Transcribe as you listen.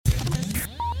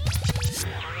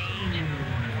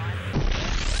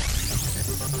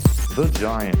The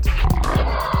Giant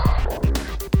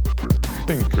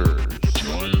Thinkers.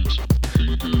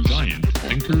 Giant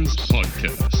Thinkers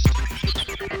Podcast.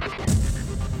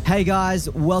 Hey guys,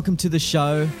 welcome to the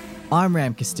show. I'm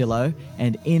Ram Castillo,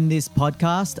 and in this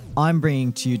podcast, I'm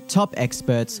bringing to you top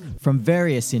experts from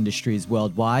various industries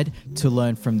worldwide to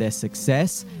learn from their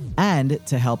success and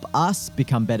to help us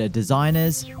become better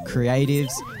designers,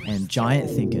 creatives, and giant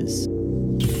thinkers.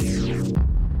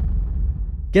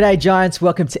 G'day Giants,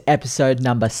 welcome to episode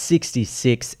number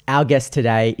 66. Our guest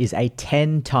today is a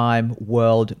 10-time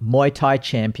world Muay Thai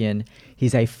champion.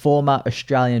 He's a former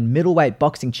Australian middleweight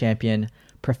boxing champion,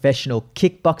 professional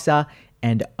kickboxer,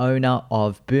 and owner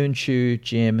of Boon Chu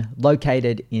Gym,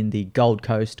 located in the Gold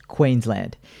Coast,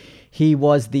 Queensland. He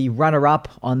was the runner-up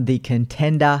on the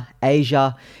Contender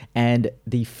Asia and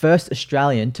the first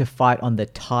Australian to fight on the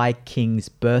Thai King's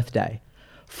birthday.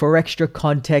 For extra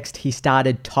context, he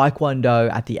started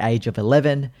Taekwondo at the age of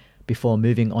 11 before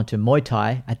moving on to Muay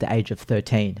Thai at the age of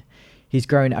 13. He's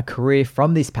grown a career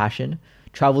from this passion,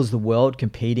 travels the world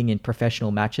competing in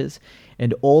professional matches,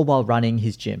 and all while running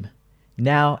his gym.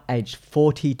 Now, aged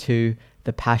 42,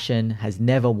 the passion has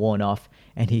never worn off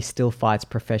and he still fights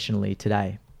professionally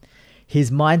today. His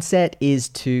mindset is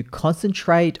to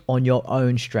concentrate on your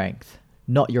own strength,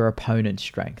 not your opponent's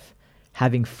strength.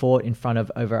 Having fought in front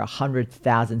of over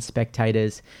 100,000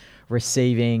 spectators,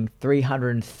 receiving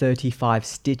 335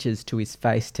 stitches to his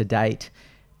face to date,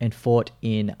 and fought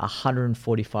in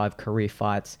 145 career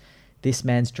fights, this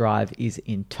man's drive is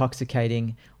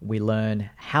intoxicating. We learn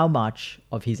how much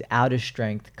of his outer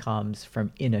strength comes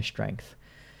from inner strength.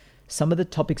 Some of the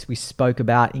topics we spoke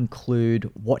about include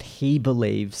what he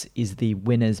believes is the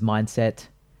winner's mindset,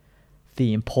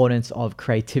 the importance of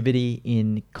creativity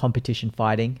in competition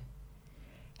fighting,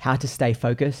 how to stay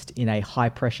focused in a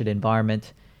high-pressured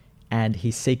environment, and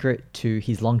his secret to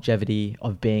his longevity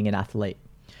of being an athlete.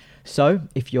 So,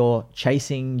 if you're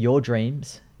chasing your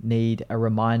dreams, need a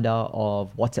reminder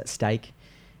of what's at stake,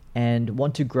 and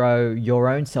want to grow your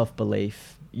own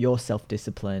self-belief, your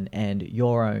self-discipline, and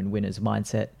your own winner's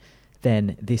mindset,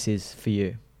 then this is for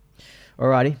you.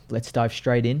 Alrighty, let's dive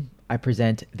straight in. I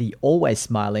present the always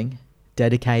smiling,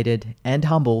 dedicated, and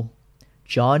humble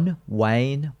John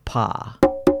Wayne Parr.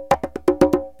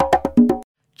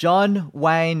 John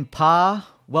Wayne Parr,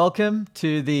 welcome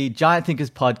to the Giant Thinkers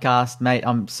Podcast. Mate,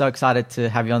 I'm so excited to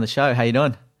have you on the show. How you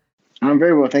doing? I'm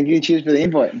very well, thank you. Cheers for the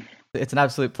invite. It's an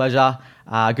absolute pleasure.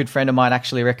 A good friend of mine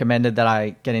actually recommended that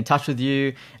I get in touch with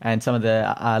you and some of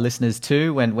the listeners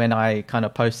too when I kind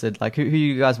of posted like who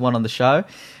you guys want on the show.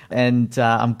 And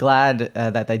I'm glad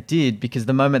that they did, because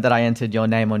the moment that I entered your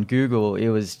name on Google, it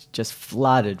was just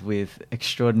flooded with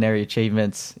extraordinary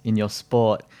achievements in your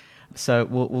sport. So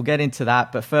we'll get into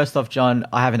that. But first off, John,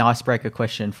 I have an icebreaker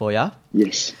question for you.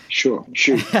 Yes, sure,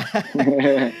 shoot.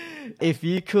 If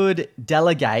you could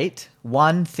delegate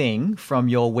one thing from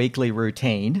your weekly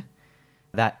routine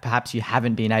that perhaps you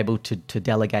haven't been able to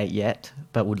delegate yet,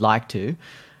 but would like to,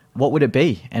 what would it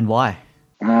be and why?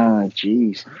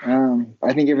 Geez.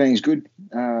 I think everything's good.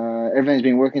 Everything's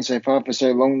been working so far for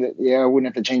so long that, I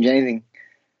wouldn't have to change anything.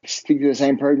 Stick to the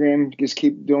same program, just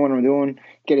keep doing what I'm doing,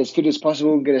 get as fit as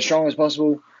possible, get as strong as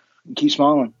possible, and keep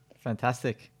smiling.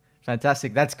 Fantastic.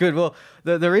 That's good. Well,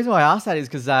 the reason why I asked that is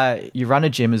because you run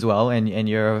a gym as well, and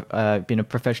you're been a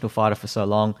professional fighter for so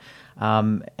long.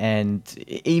 And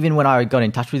even when I got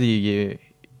in touch with you,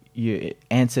 you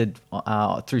answered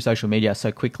through social media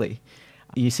so quickly.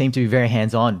 You seem to be very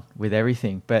hands-on with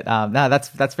everything. But no,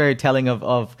 that's very telling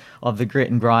of the grit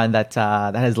and grind that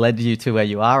has led you to where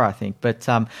you are, I think. But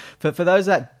for those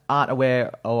that aren't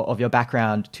aware of your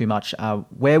background too much,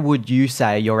 where would you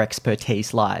say your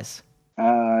expertise lies?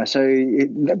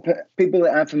 People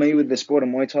that aren't familiar with the sport of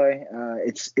Muay Thai,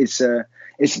 it's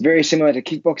very similar to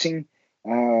kickboxing.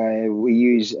 We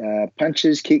use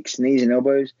punches, kicks, knees, and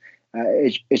elbows.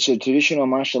 It's a traditional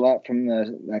martial art from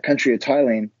the country of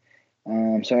Thailand.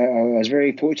 So I was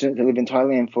very fortunate to live in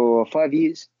Thailand for 5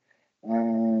 years.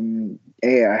 I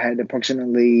had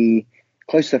approximately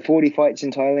close to 40 fights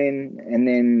in Thailand, and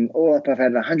then all up I've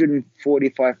had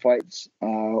 145 fights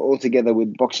altogether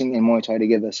with boxing and Muay Thai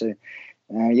together. So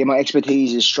my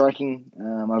expertise is striking.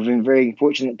 I've been very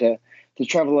fortunate to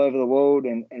travel over the world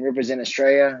and represent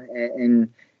Australia, and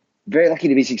very lucky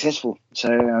to be successful.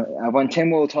 So I've won 10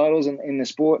 world titles in the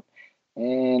sport,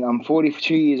 and I'm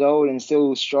 42 years old and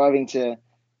still striving to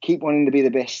keep wanting to be the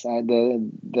best.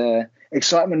 The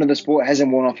excitement of the sport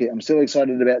hasn't worn off yet. I'm still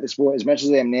excited about the sport as much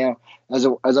as I am now as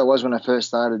I was when I first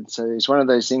started. So it's one of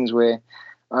those things where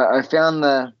I found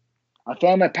my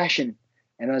passion,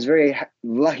 and I was very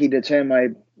lucky to turn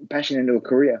my passion into a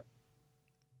career.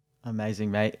 Amazing,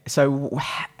 mate. So,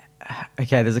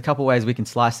 okay, there's a couple ways we can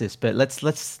slice this, but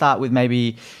let's start with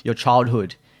maybe your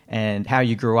childhood and how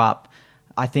you grew up.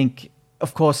 I think,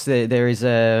 of course, there's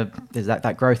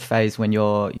that growth phase when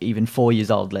you're even 4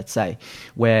 years old, let's say,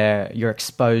 where you're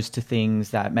exposed to things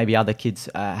that maybe other kids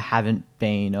haven't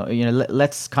been. Or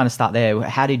let's kind of start there.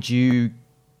 How did you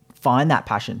find that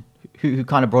passion? Who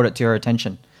kind of brought it to your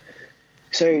attention?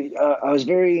 So I was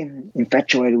very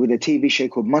infatuated with a TV show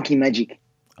called Monkey Magic.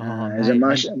 It was a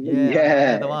martial,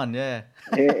 the one, yeah.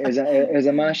 it was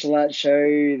a martial arts show.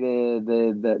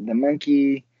 The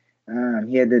monkey,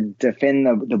 he had to defend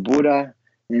the Buddha.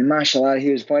 And in martial art,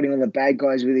 he was fighting all the bad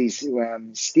guys with his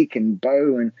stick and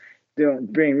bow and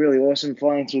being really awesome,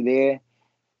 flying through the air.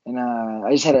 And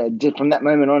I just from that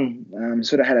moment on,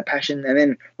 sort of had a passion. And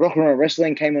then rock and roll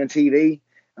wrestling came on TV.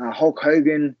 Hulk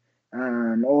Hogan,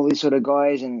 all these sort of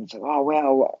guys, and it's like, oh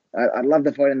wow, I'd love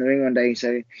to fight in the ring one day.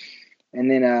 So. And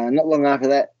then not long after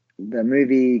that, the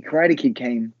movie Karate Kid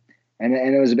came, and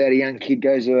it was about a young kid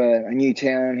goes to a new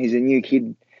town. He's a new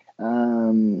kid,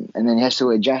 and then he has to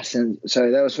adjust. And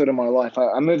so that was sort of my life.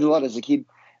 I moved a lot as a kid.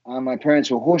 My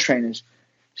parents were horse trainers,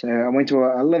 so I went to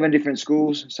 11 different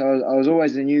schools. So I was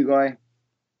always the new guy.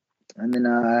 And then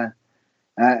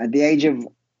at the age of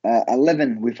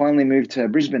 11, we finally moved to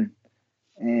Brisbane.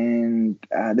 And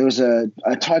there was a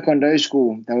Taekwondo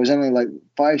school that was only like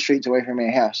 5 streets away from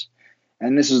our house.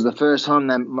 And this was the first time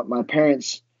that my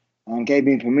parents gave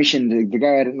me permission to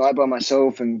go out at night by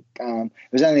myself. And it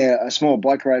was only a small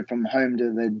bike ride from home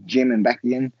to the gym and back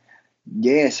again.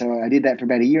 Yeah, so I did that for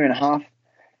about a year and a half.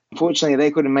 Unfortunately,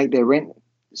 they couldn't make their rent,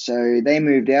 so they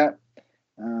moved out.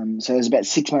 So it was about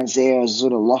 6 months there. I was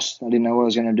sort of lost. I didn't know what I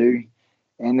was going to do.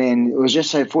 And then it was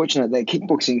just so fortunate that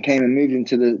kickboxing came and moved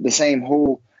into the same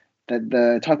hall that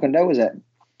the Taekwondo was at.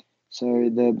 So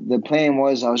the plan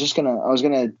was I was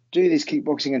gonna do this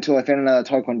kickboxing until I found another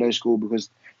Taekwondo school, because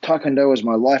Taekwondo was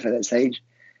my life at that stage.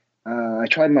 I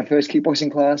tried my first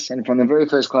kickboxing class, and from the very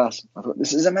first class, I thought,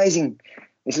 this is amazing.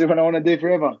 This is what I want to do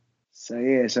forever. So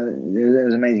yeah, so it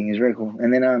was amazing. It was very cool.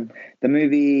 And then the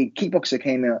movie Kickboxer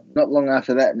came out not long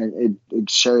after that, and it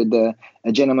showed a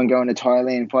gentleman going to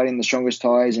Thailand, fighting the strongest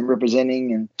Thais and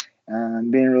representing and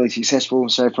being really successful.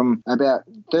 So from about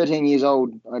 13 years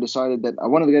old, I decided that I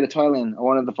wanted to go to Thailand. I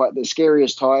wanted to fight the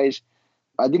scariest Thais.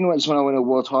 I didn't just want to win a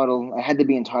world title. I had to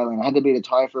be in Thailand. I had to beat a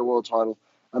Thai for a world title.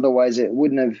 Otherwise, it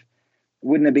wouldn't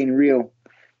have been real.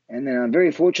 And then I'm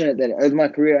very fortunate that over my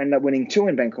career, I ended up winning 2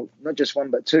 in Bangkok, not just 1,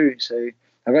 but 2. So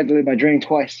I got to live my dream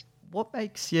twice. What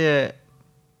makes you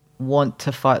want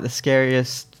to fight the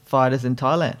scariest fighters in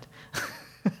Thailand?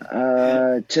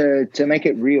 To make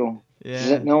it real. Yeah.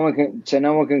 So no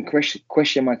one can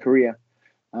question my career.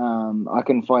 I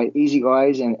can fight easy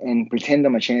guys and pretend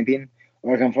I'm a champion,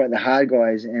 or I can fight the hard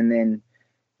guys, and then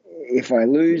if I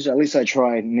lose, at least I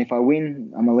tried, and if I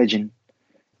win, I'm a legend.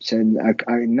 So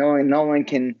no one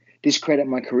can discredit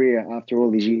my career after all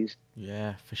these years.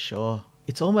 Yeah, for sure.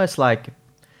 It's almost like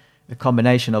a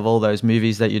combination of all those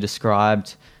movies that you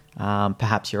described,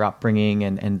 perhaps your upbringing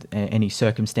and any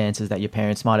circumstances that your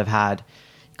parents might have had.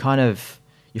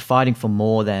 You're fighting for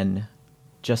more than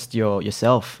just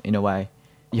yourself in a way.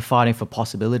 You're fighting for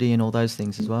possibility and all those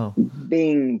things as well.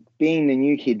 Being the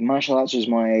new kid, martial arts was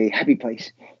my happy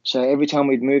place. So every time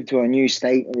we'd move to a new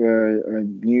state or a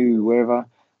new wherever,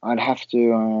 I'd have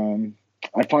to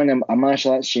I'd find a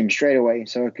martial arts gym straight away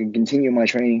so I could continue my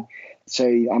training. So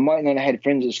I might not have had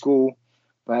friends at school,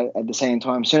 but at the same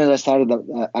time, as soon as I started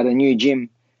at a new gym,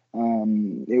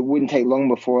 it wouldn't take long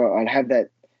before I'd have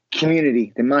that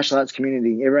community, the martial arts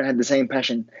community. Everyone had the same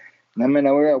passion. No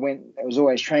matter where I went, it was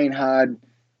always train hard,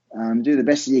 do the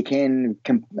best that you can,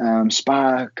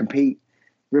 spar, compete,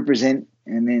 represent,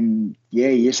 and then, yeah,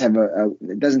 you just have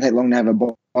it doesn't take long to have a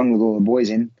bond with all the boys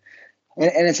in.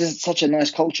 And it's just such a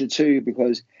nice culture too,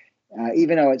 because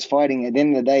even though it's fighting, at the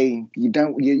end of the day,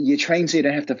 you train so you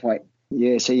don't have to fight.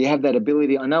 Yeah, so you have that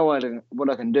ability. I know what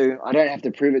I can do. I don't have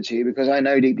to prove it to you, because I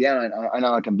know deep down I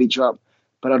know I can beat you up,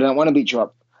 but I don't want to beat you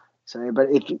up. So, but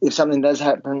if something does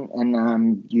happen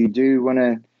and you do want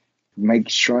to make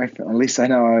strife, at least I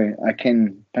know I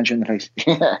can punch you in the face.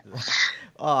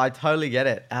 Oh, I totally get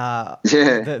it. Yeah.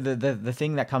 The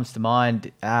thing that comes to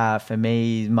mind for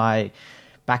me, my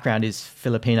background is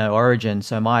Filipino origin.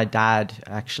 So my dad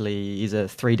actually is a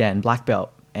 3-dan black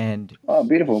belt. And oh,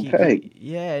 beautiful. Perfect.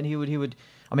 And he would.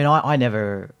 I mean, I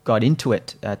never got into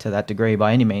it to that degree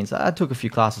by any means. I took a few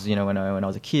classes, when I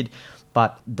was a kid.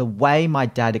 But the way my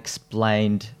dad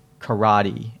explained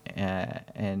karate,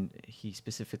 and he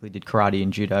specifically did karate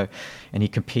and judo, and he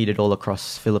competed all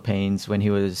across Philippines when he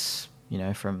was,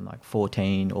 from like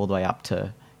 14 all the way up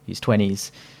to his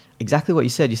 20s. exactly what you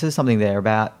said. You said something there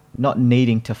about not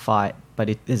needing to fight, but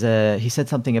he said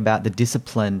something about the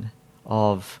discipline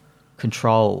of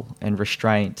control and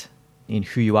restraint in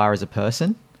who you are as a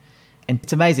person. And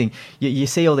it's amazing. You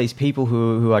see all these people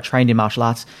who are trained in martial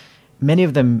arts. Many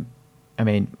of them, I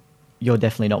mean, you're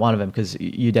definitely not one of them because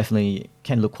you definitely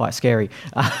can look quite scary.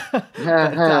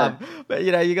 But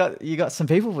you got some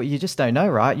people you just don't know,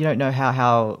 right? You don't know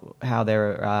how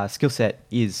their skill set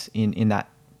is in that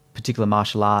particular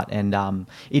martial art, and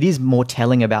it is more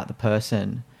telling about the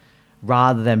person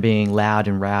rather than being loud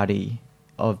and rowdy,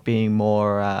 of being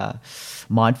more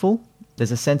mindful.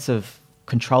 There's a sense of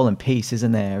control and peace,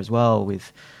 isn't there, as well,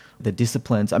 with the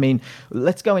disciplines. I mean,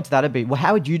 let's go into that a bit. Well,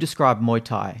 how would you describe Muay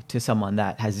Thai to someone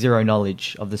that has zero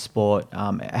knowledge of the sport?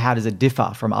 How does it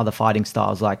differ from other fighting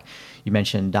styles? Like you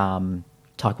mentioned,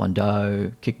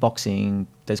 Taekwondo, kickboxing,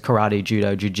 there's karate,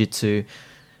 judo, jiu-jitsu.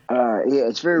 Yeah,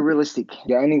 it's very realistic.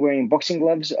 You're only wearing boxing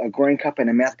gloves, a groin cup, and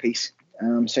a mouthpiece.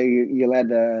 So you're allowed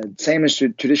the same as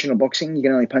traditional boxing. You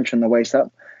can only punch from the waist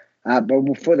up. But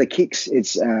for the kicks,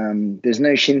 it's there's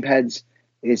no shin pads.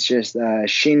 It's just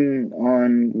shin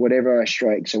on whatever I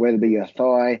strike. So whether it be your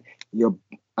thigh, your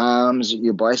arms,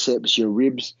 your biceps, your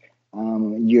ribs,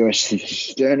 your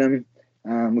sternum.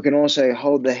 We can also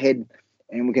hold the head,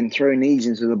 and we can throw knees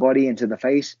into the body, into the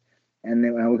face. And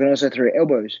then we can also throw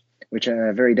elbows, which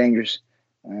are very dangerous.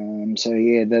 So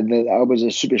yeah, the elbows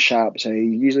are super sharp. So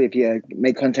usually, if you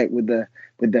make contact with the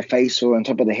face or on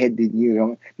top of the head,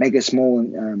 you make a small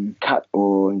cut,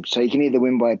 or so you can either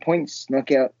win by points,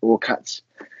 knockout, or cuts,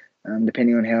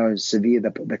 depending on how severe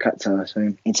the cuts are.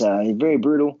 So it's very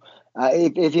brutal.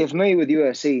 If you're familiar with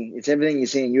UFC, it's everything you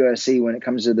see in UFC when it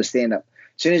comes to the stand up.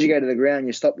 As soon as you go to the ground,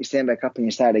 you stop, you stand back up, and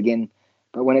you start again.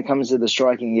 But when it comes to the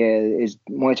striking,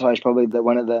 Muay Thai is probably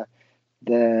one of the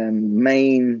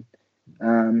main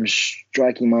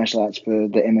striking martial arts for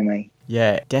the MMA.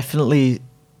 Yeah, definitely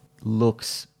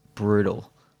looks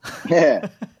brutal. yeah,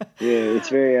 it's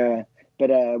very.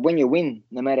 But when you win,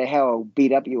 no matter how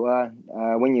beat up you are,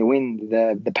 when you win,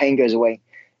 the pain goes away,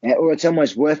 or it's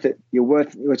almost worth it.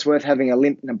 It's worth having a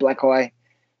limp and a black eye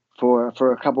for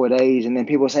a couple of days, and then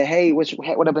people say, "Hey, what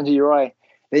happened to your eye?"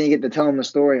 Then you get to tell them the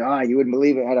story. You wouldn't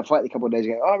believe it. I had a fight a couple of days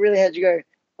ago. Oh, really? How'd you go?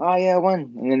 Oh, yeah, I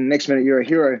won. And then the next minute, you're a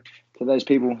hero to those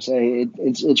people. So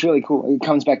it's really cool. It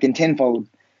comes back in tenfold.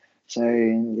 So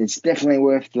it's definitely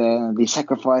worth the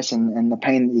sacrifice and the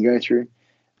pain that you go through.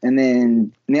 And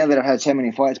then now that I've had so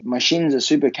many fights, my shins are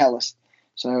super calloused.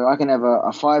 So I can have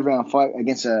a 5-round fight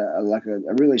against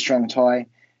a really strong Thai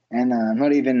and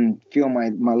not even feel my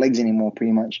legs anymore,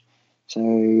 pretty much. So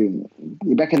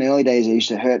back in the early days, it used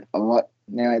to hurt a lot.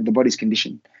 Now the body's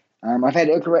conditioned. I've had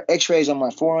X-rays on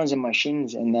my forearms and my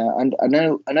shins, and I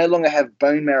no longer have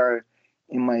bone marrow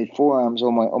in my forearms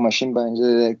or my shin bones.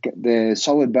 They're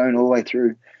solid bone all the way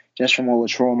through, just from all the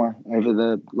trauma over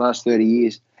the last 30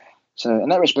 years. So in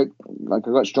that respect, like,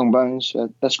 I've got strong bones.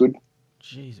 So that's good.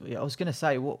 Jeez, I was going to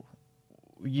say,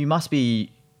 you must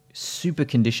be super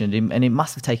conditioned, and it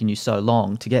must have taken you so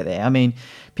long to get there. I mean,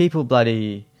 people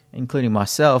bloody, including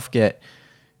myself, get,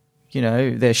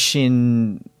 their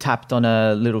shin tapped on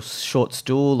a little short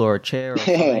stool or a chair or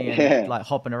something, and like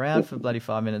hopping around for bloody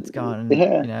 5 minutes going,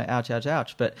 ouch, ouch,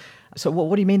 ouch. But so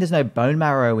what do you mean there's no bone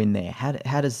marrow in there?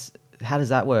 How does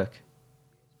that work?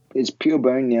 It's pure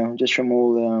bone now, just from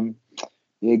all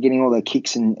getting all the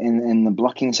kicks and the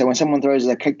blocking. So when someone throws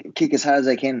a kick as hard as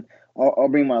they can, I'll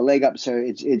bring my leg up. So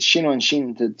it's shin on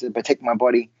shin to protect my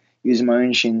body using my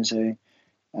own shin. So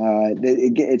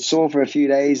it's sore for a few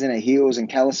days, and it heals and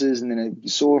calluses, and then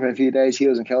it's sore for a few days,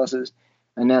 heals and calluses,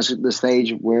 and now it's at the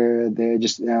stage where they're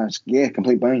just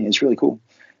complete bone. It's really cool.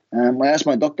 I asked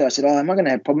my doctor, I said, am I going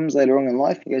to have problems later on in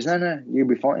life? He goes, no, you'll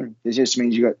be fine. It just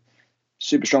means you got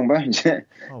super strong bones.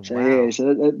 Oh, so wow.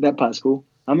 So that part's cool.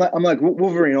 I'm like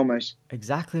Wolverine almost.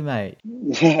 Exactly, mate.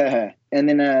 Yeah, and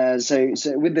then so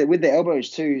with the elbows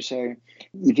too. So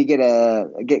if you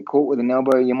get caught with an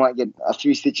elbow, you might get a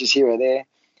few stitches here or there.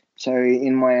 So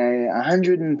in my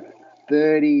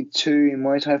 132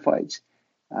 Muay Thai fights,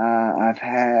 I've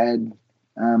had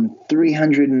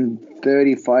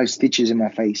 335 stitches in my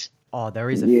face. Oh, there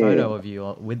is a photo of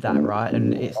you with that, right?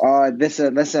 And it's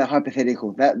that's a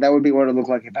hypothetical. That would be what it looked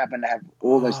like if I happened to have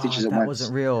all those stitches at once. That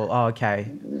wasn't real. Oh,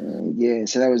 okay.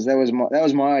 So that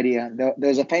was my idea. There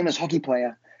was a famous hockey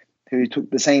player who took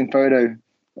the same photo.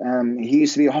 He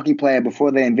used to be a hockey player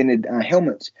before they invented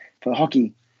helmets for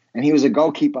hockey, and he was a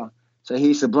goalkeeper. So he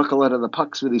used to block a lot of the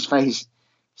pucks with his face.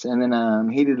 So, and then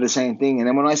he did the same thing. And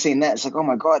then when I seen that, it's like, oh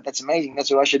my God, that's amazing.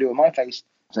 That's what I should do with my face.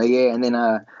 So and then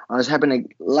I was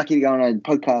lucky to go on a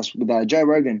podcast with Joe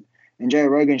Rogan, and Joe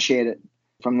Rogan shared it.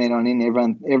 from then on in,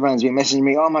 everyone's been messaging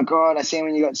me. Oh my God, I seen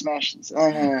when you got smashed. It's,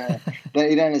 no.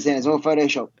 You don't understand. It's all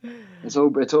Photoshop.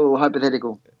 It's all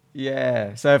hypothetical.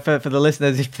 Yeah. So for the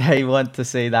listeners, if they want to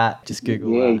see that, just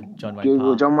Google John Wayne Google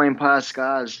Parr. John Wayne Parr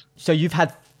scars. So you've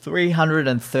had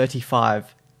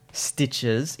 335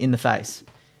 stitches in the face.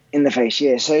 In the face,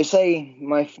 yeah. So say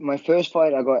my first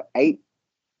fight, I got 8.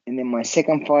 And then my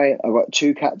second fight, I got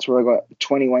 2 cuts where I got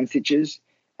 21 stitches.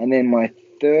 And then my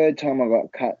third time I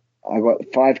got cut, I got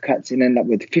 5 cuts and ended up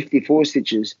with 54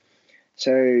 stitches.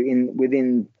 So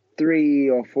within 3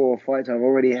 or 4 fights, I've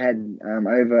already had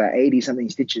over 80 something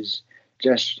stitches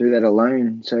just through that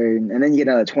alone. So, and then you get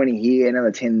another 20 here,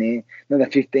 another 10 there, another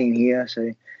 15 here.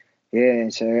 So, yeah.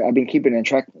 So I've been keeping a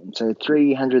track. So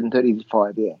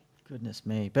 335, yeah. Goodness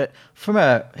me! But from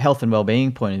a health and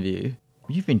well-being point of view,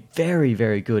 you've been very,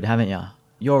 very good, haven't you?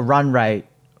 Your run rate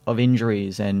of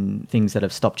injuries and things that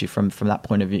have stopped you from that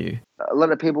point of view. A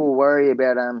lot of people worry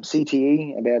about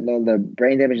CTE, about the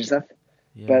brain damage and stuff.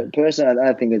 Yeah. But personally,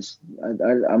 I think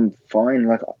I'm fine.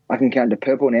 Like I can count to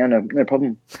purple now, no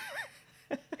problem.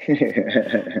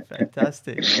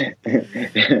 Fantastic.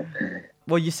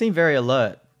 Well, you seem very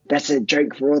alert. That's a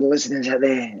joke for all the listeners out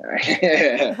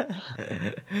there.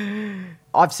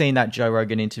 I've seen that Joe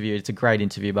Rogan interview. It's a great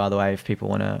interview, by the way, if people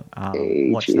want to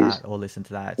watch that or listen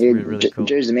to that. It's really, really cool.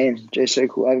 Joe's the man. Joe's so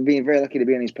cool. I've been very lucky to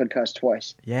be on his podcast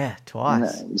twice. Yeah,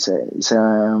 twice.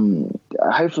 So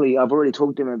hopefully I've already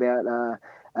talked to him about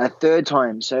a third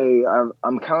time. So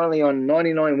I'm currently on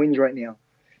 99 wins right now.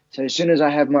 So as soon as I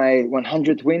have my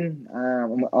 100th win,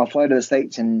 I'll fly to the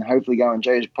States and hopefully go on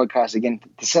Joe's podcast again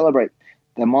to celebrate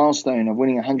the milestone of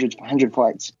winning 100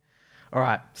 fights. All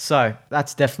right, so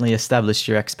that's definitely established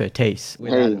your expertise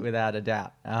without a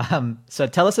doubt. So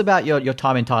tell us about your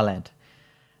time in Thailand.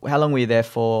 How long were you there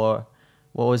for?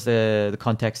 What was the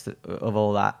context of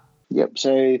all that? Yep.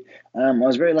 So I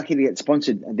was very lucky to get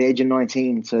sponsored at the age of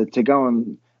 19 to go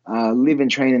and live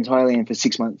and train in Thailand for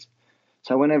 6 months.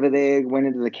 So I went over there, went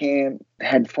into the camp,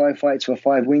 had 5 fights for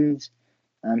 5 wins,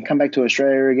 come back to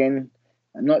Australia again.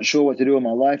 I'm not sure what to do with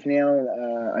my life now.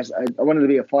 I wanted to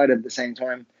be a fighter at the same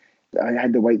time. I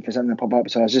had to wait for something to pop up,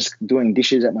 so I was just doing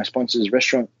dishes at my sponsor's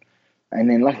restaurant. And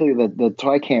then luckily the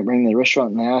Thai camp rang the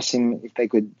restaurant and they asked him if they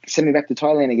could send me back to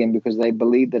Thailand again because they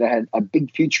believed that I had a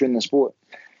big future in the sport.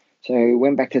 So I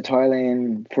went back to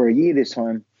Thailand for a year this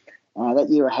time. That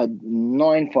year I had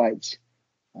 9 fights.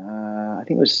 I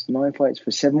think it was 9 fights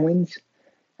for 7 wins.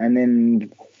 And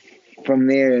then from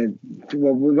there,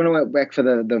 well, when I went back for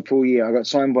the full year, I got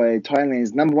signed by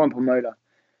Thailand's #1 promoter.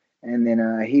 And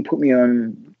then he put me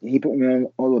on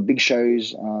all the big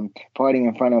shows, fighting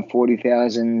in front of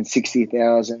 40,000,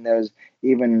 60,000. There was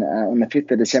even on the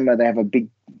 5th of December, they have a big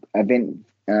event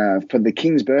for the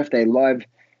King's birthday live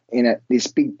in this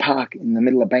big park in the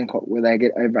middle of Bangkok where they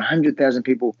get over 100,000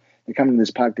 people to come to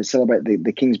this park to celebrate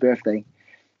the King's birthday.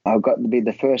 I got to be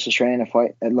the first Australian to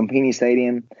fight at Lumpini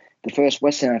Stadium, the first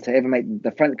Westerner to ever make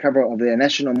the front cover of the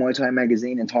National Muay Thai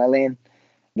magazine in Thailand,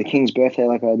 the King's birthday,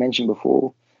 like I mentioned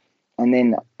before. And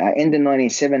then end of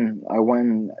 97, I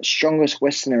won strongest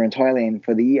Westerner in Thailand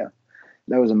for the year.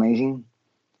 That was amazing.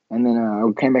 And then I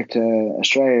came back to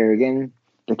Australia again.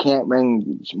 The camp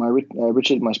rang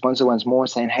Richard, my sponsor, once more,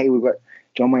 saying, "Hey, we've got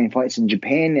John Wayne fights in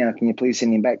Japan now. Can you please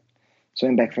send him back?" So I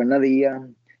went back for another year.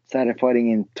 Started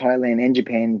fighting in Thailand and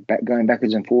Japan, going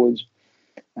backwards and forwards.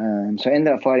 So I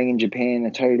ended up fighting in Japan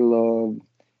a total of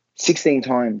 16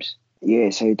 times.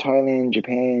 Yeah, so Thailand,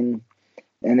 Japan,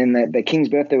 and then the King's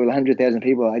birthday with 100,000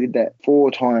 people, I did that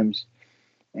 4 times.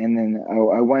 And then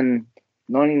I won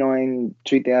 99,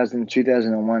 2000,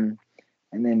 2001.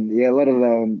 And then, a lot of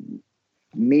the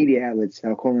media outlets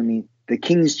are calling me the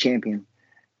King's champion.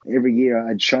 Every year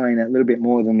I'd shine a little bit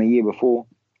more than the year before.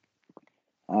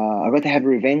 I got to have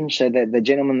revenge. So that the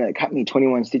gentleman that cut me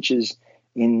 21 stitches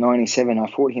in 97, I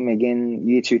fought him again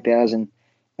year 2000.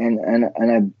 And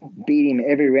I beat him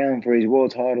every round for his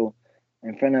world title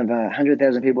in front of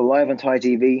 100,000 people live on Thai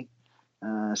TV.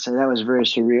 So that was very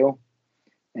surreal.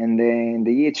 And then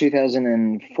the year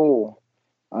 2004,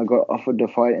 I got offered to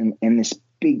fight in this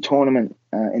big tournament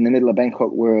in the middle of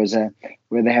Bangkok where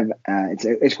they have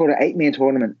it's called an 8-man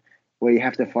tournament where you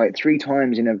have to fight 3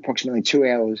 times in approximately 2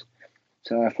 hours.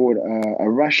 So I fought a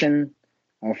Russian,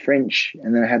 a French,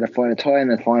 and then I had to fight a Thai in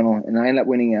the final, and I ended up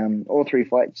winning all 3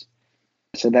 fights.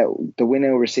 So that the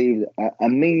winner received a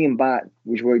million baht,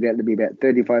 which worked out to be about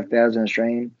 35,000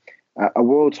 Australian, a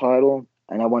world title,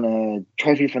 and I won a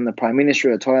trophy from the Prime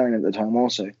Minister of Thailand at the time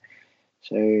also.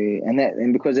 So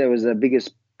and because that was the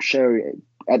biggest show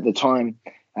at the time,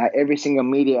 every single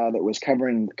media that was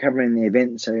covering the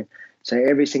event. So So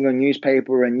every single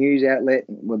newspaper and news outlet,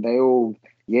 well, they all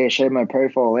showed my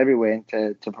profile everywhere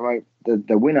to promote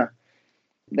the winner.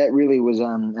 That really was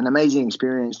an amazing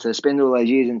experience to spend all those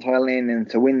years in Thailand and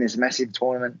to win this massive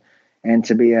tournament and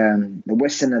to be the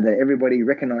Westerner that everybody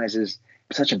recognises.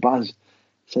 Such a buzz,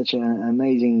 such an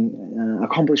amazing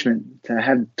accomplishment to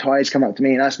have Thais come up to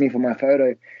me and ask me for my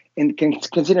photo. And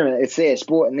considering it's their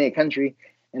sport in their country,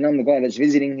 and I'm the guy that's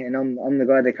visiting, and I'm the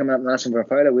guy they come up and ask them for a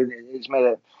photo with. It's made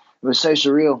it. It was so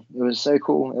surreal. It was so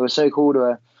cool. It was so cool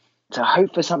to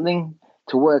hope for something,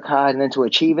 to work hard, and then to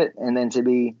achieve it, and then to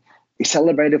be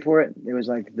celebrated for it. It was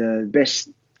like the best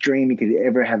dream you could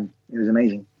ever have. It was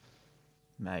amazing.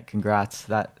 Mate, congrats.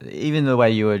 That even the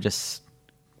way you were just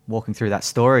walking through that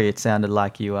story, it sounded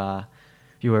like you were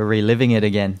reliving it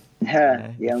again.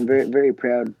 Yeah, I'm very, very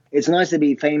proud. It's nice to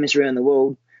be famous around the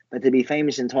world, but to be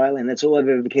famous in Thailand, that's all I've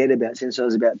ever cared about since I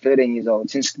was about 13 years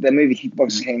old. Since the movie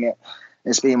Kickboxer came out,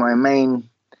 it's been my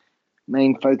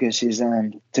main focus is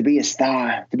to be a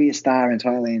star in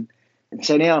Thailand. And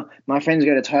so now my friends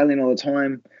go to Thailand all the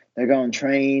time. They go and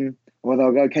train, or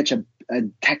they'll go catch a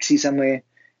taxi somewhere,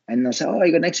 and they'll say, "Oh,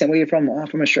 you got an accent? Where are you from?" "Oh,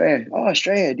 from Australia." "Oh,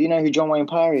 Australia. Do you know who John Wayne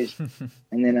Parr is?"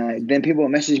 And then people will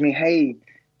message me, "Hey,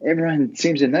 everyone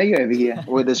seems to know you over here,"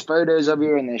 or there's photos of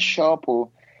you in their shop, or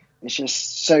it's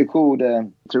just so cool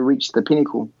to reach the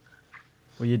pinnacle.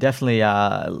 Well, you definitely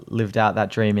lived out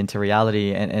that dream into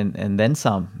reality and then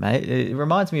some, mate. It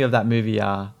reminds me of that movie. Do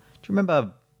you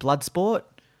remember Bloodsport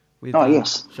with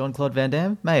yes. Jean-Claude Van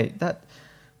Damme? Mate, that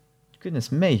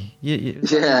goodness me, you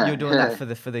were doing that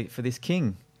for this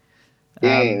king.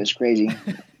 Yeah, it was crazy.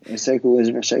 It was so cool.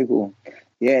 It was so cool.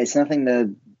 Yeah, it's nothing.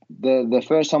 The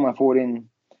first time I fought in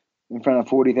front of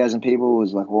 40,000 people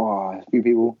was like, wow, a few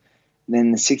people.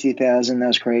 Then the 60,000, that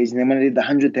was crazy. And then when I did the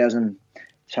 100,000,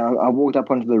 so I walked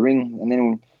up onto the ring, and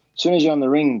then as soon as you're on the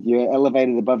ring, you're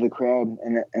elevated above the crowd,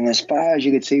 and as far as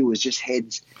you could see was just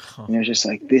heads. And it was just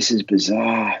like, this is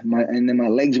bizarre. And then my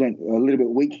legs went a little bit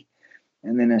weak,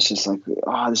 and then it's just like,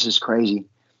 this is crazy.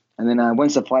 And then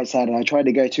once the fight started, I tried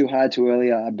to go too hard too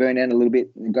early. I burned out a little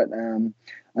bit.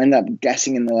 I ended up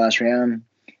gassing in the last round.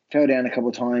 Fell down a couple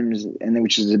of times, and then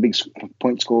which is a big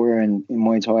point scorer in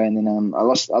Muay Thai. And then I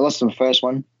lost the first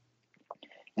one.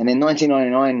 And in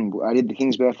 1999, I did the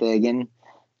King's Birthday again.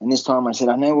 And this time I said,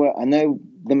 I know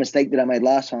the mistake that I made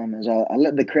last time is I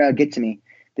let the crowd get to me.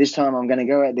 This time I'm going to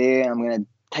go out there, I'm going to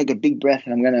take a big breath,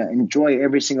 and I'm going to enjoy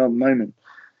every single moment.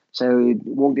 So we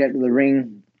walked out to the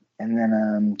ring, and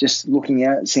then just looking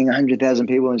out, seeing 100,000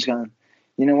 people, and just going,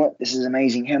 you know what, this is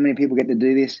amazing. How many people get to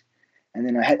do this? And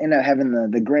then I ended up having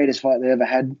the greatest fight they ever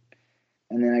had.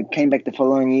 And then I came back the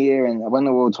following year, and I won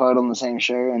the world title on the same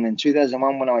show. And then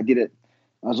 2001, when I did it,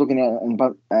 I was looking out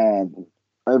and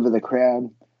over the crowd,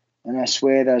 and I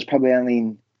swear there was probably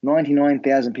only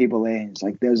 99,000 people there. It's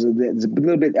like there's a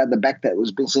little bit at the back that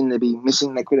was seen to be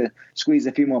missing. They could have squeezed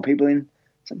a few more people in.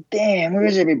 It's like, damn, where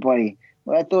is everybody?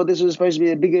 Well, I thought this was supposed to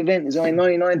be a big event. There's only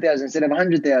 99,000 instead of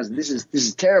 100,000. This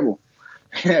is terrible.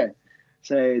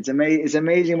 So it's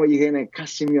amazing what you can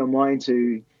accustom your mind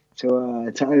to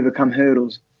overcome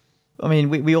hurdles. I mean,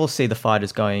 we all see the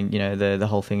fighters going, the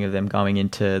whole thing of them going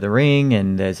into the ring,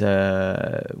 and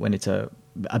when it's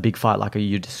a big fight like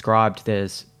you described,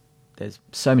 there's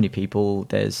so many people,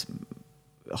 there's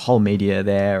a whole media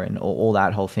there, and all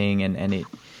that whole thing, and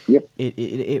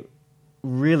it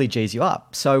really G's you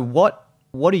up. So what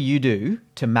do you do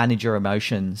to manage your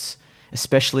emotions,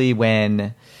 especially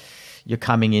when you're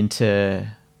coming into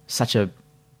such a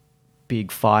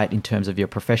big fight in terms of your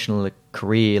professional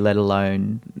career, let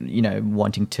alone,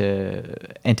 wanting to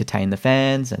entertain the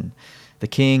fans and the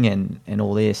king and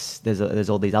all this. There's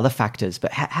all these other factors.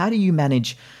 But how do you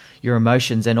manage your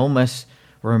emotions and almost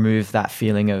remove that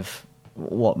feeling of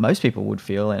what most people would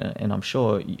feel, and I'm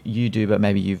sure you do, but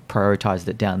maybe you've prioritized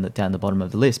it down the bottom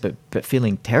of the list, but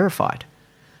feeling terrified?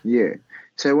 Yeah.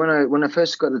 So when I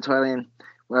first got to Thailand,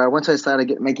 once I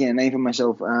started making a name for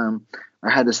myself, I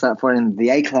had to start fighting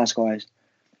the A-class guys.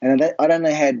 And I'd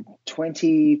only had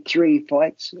 23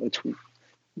 fights, or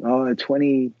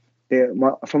 20.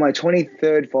 For my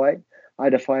 23rd fight, I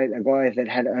had to fight a guy that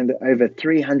had over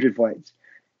 300 fights.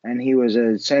 And he was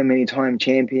a so many time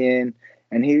champion.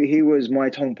 And he was my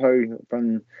Tong Po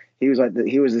he was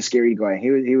the scary guy. He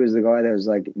was the guy that was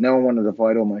like, no one wanted to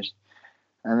fight almost.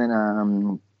 And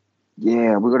then,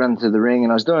 we got into the ring,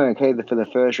 and I was doing okay for the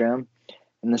first round.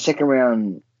 And the second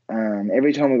round,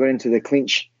 every time we got into the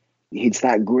clinch, he'd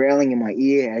start growling in my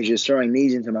ear as just throwing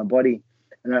knees into my body.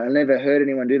 And I never heard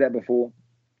anyone do that before.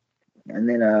 And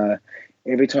then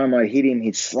every time I hit him,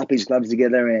 he'd slap his gloves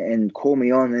together and call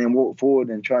me on and then walk forward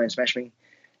and try and smash me.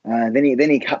 Then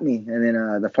he cut me, and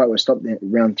then the fight was stopped at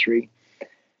round 3.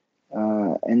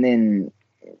 And then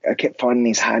I kept fighting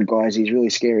these hard guys, these really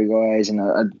scary guys, and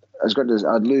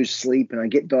I'd lose sleep, and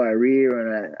I'd get diarrhea,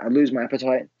 and I'd lose my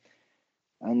appetite.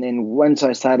 And then once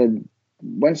I started,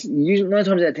 usually 9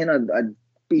 times out of 10, I'd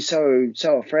be so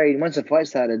afraid. Once the fight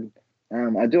started,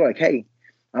 I'd do okay.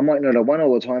 I might not have won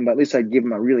all the time, but at least I'd give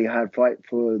them a really hard fight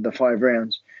for the 5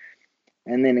 rounds.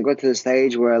 And then it got to the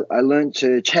stage where I learned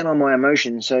to channel my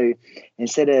emotions. So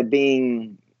instead of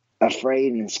being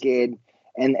afraid and scared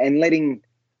and letting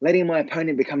my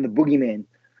opponent become the boogeyman,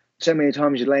 so many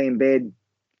times you lay in bed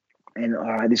and, all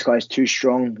right, this guy's too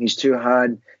strong. He's too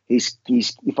hard. He's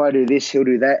if I do this, he'll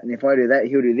do that. And if I do that,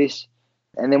 he'll do this.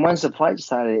 And then once the fight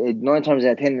started, 9 times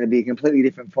out of 10, it'd be a completely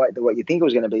different fight than what you think it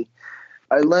was going to be.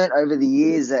 I learned over the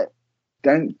years that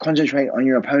don't concentrate on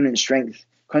your opponent's strength.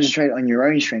 Concentrate on your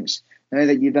own strengths. Know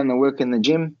that you've done the work in the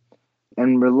gym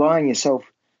and rely on yourself.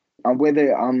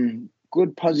 Whether I'm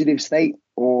good, positive state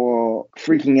or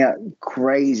freaking out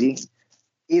crazy,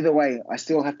 either way, I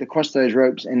still have to cross those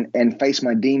ropes and face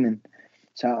my demon.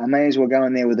 So I may as well go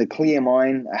in there with a clear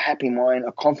mind, a happy mind,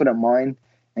 a confident mind,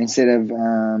 instead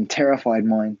of terrified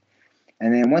mind.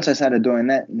 And then once I started doing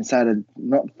that and started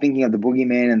not thinking of the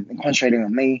boogeyman and concentrating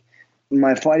on me,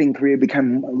 my fighting career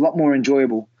became a lot more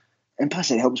enjoyable. And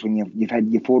plus, it helps when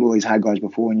you've fought all these hard guys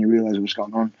before and you realize what's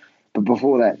going on. But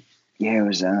before that, it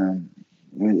was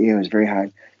very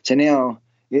hard. So now,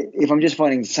 if I'm just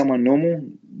fighting someone normal,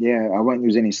 I won't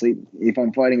lose any sleep. If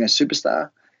I'm fighting a superstar,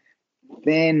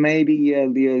 then maybe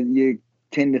you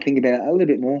tend to think about it a little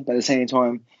bit more. But at the same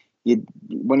time,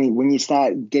 when you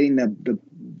start getting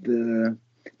the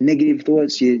negative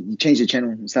thoughts, you change the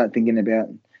channel and start thinking about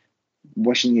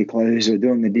washing your clothes or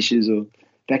doing the dishes or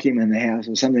vacuuming the house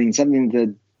or something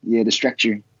to distract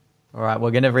you. All right,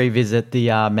 we're going to revisit the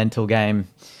mental game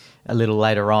a little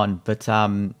later on, but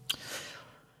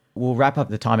we'll wrap up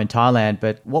the time in Thailand.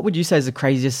 But what would you say is the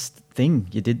craziest thing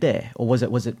you did there, or was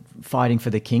it fighting for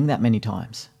the king that many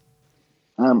times?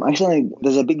 Actually,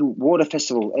 there's a big water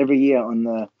festival every year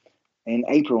in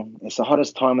April. It's the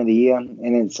hottest time of the year,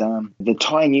 and it's the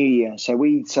Thai New Year. So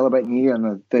we celebrate New Year on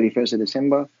the 31st of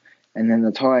December. And then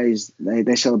the Thais,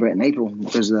 they celebrate in April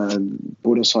because of the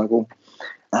water cycle.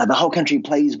 The whole country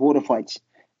plays water fights.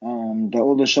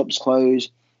 All the shops close.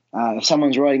 If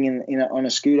someone's riding on a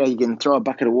scooter, you can throw a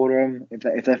bucket of water at them.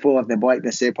 If they fall off their bike,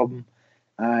 that's their problem.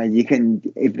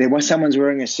 If someone's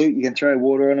wearing a suit, you can throw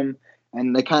water on them,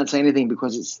 and they can't say anything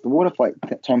because it's the water fight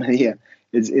time of the year.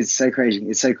 It's so crazy.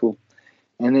 It's so cool.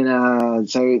 And then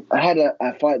so I had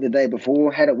a fight the day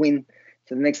before, had a win.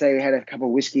 So the next day we had a couple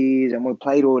of whiskeys and we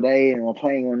played all day and we were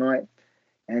playing all night.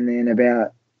 And then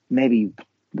about maybe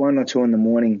 1 or 2 in the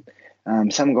morning,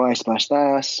 some guy splashed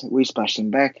us. We splashed him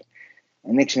back.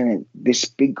 And next minute, this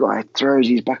big guy throws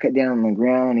his bucket down on the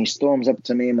ground. He storms up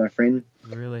to me and my friend.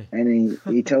 Really? And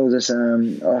he tells us,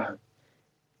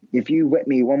 if you wet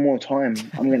me one more time,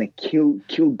 I'm going to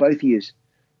kill both of you.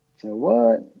 So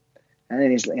what? And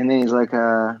then he's like,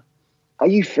 are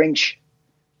you French?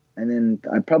 And then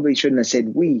I probably shouldn't have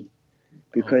said we,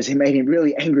 because he made him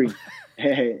really angry.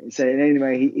 So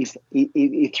anyway,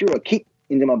 he threw a kick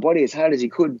into my body as hard as he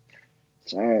could.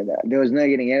 So there was no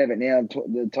getting out of it. Now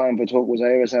the time for talk was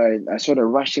over. So I sort of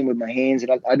rushed in with my hands,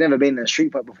 and I'd never been in a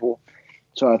street fight before.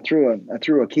 So I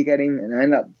threw a kick at him, and I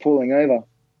ended up falling over.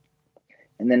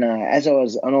 And then as I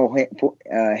was on all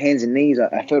hands and knees,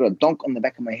 I felt a donk on the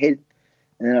back of my head.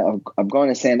 And then I've gone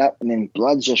to stand up, and then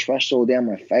blood just rushed all down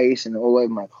my face and all over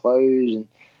my clothes.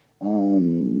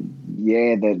 And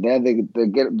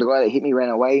the guy that hit me ran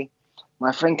away.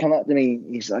 My friend came up to me.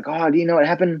 He's like, "Oh, do you know what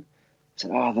happened?" I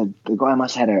said, "Oh, the guy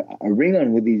must have had a ring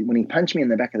on when he punched me in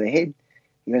the back of the head."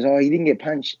 He goes, "Oh, you didn't get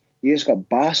punched. You just got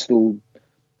barstooled."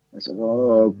 I said,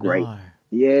 "Oh, great." No.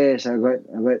 Yeah, so I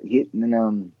got hit, and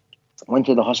then went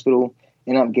to the hospital.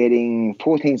 Ended up getting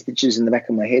 14 stitches in the back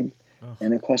of my head.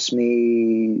 And it cost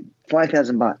me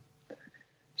 5,000 baht,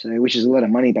 which is a lot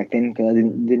of money back then because I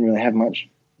didn't really have much.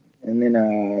 And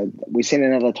then we sent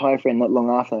another Thai friend not long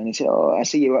after, and he said, "Oh, I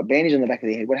see you got bandage on the back of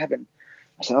the head. What happened?"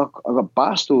 I said, "Oh, I got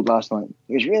barstooled last night."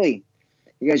 He goes, "Really?"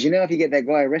 He goes, if you get that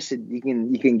guy arrested, you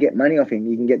can get money off him.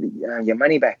 You can get your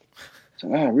money back.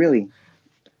 So, "Oh, really?"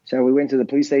 So we went to the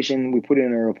police station. We put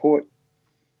in a report.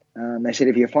 They said,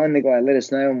 "If you find the guy, let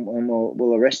us know, and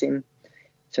we'll arrest him."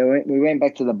 So we went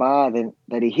back to the bar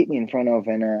that he hit me in front of,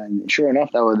 and sure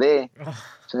enough, they were there.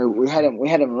 So we had him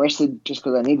arrested just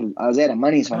because I was out of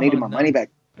money, so I needed my money back.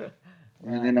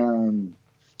 And then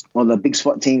the big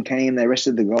SWAT team came, they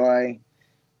arrested the guy,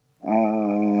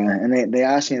 and they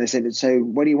asked me, they said, "So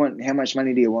what do you want? How much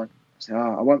money do you want?" So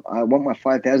I want my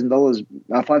 $5,000,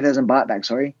 5,000 baht back.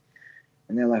 Sorry.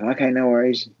 And they're like, okay, no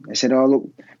worries. I said, oh look,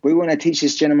 we want to teach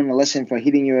this gentleman a lesson for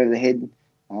hitting you over the head.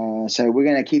 So we're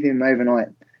going to keep him overnight.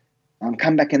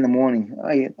 Come back in the morning.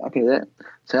 Oh yeah, okay. That.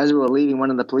 So as we were leaving, one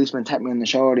of the policemen tapped me on the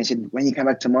shoulder and said, when you come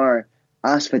back tomorrow,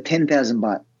 ask for 10,000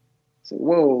 baht. So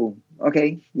whoa,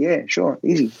 okay, yeah, sure,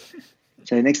 easy.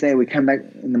 So the next day we come back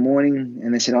in the morning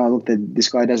and they said, oh look, this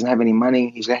guy doesn't have any money.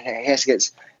 He has to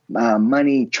get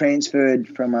money transferred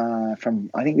from I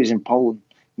think it was in Poland.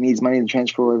 He needs money to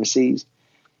transfer overseas.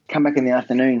 Come back in the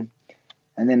afternoon,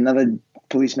 and then another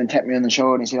policeman tapped me on the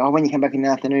shoulder and said, oh, when you come back in the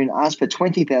afternoon, ask for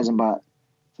 20,000 baht. I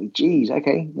said, geez,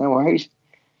 okay, no worries.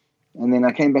 And then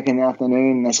I came back in the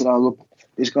afternoon and they said, oh, look,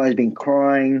 this guy's been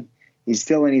crying. He's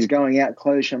still in his going out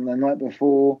clothes from the night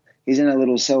before. He's in a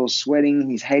little cell sweating.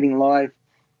 He's hating life.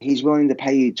 He's willing to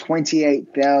pay you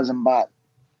 28,000 baht.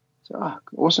 So,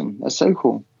 awesome. That's so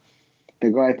cool.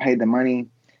 The guy paid the money.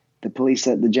 The police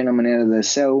let the gentleman out of the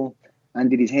cell,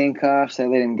 undid his handcuffs. They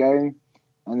let him go.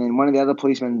 And then one of the other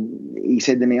policemen, he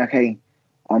said to me, okay,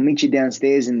 I'll meet you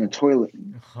downstairs in the toilet.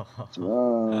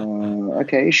 So,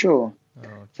 okay, sure.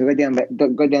 So I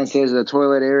got downstairs to the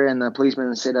toilet area, and the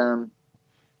policeman said,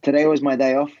 today was my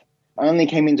day off. I only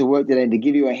came into work today to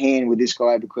give you a hand with this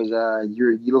guy because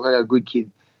you look like a good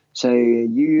kid. So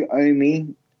you owe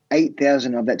me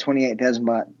 8,000 of that 28,000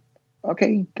 baht.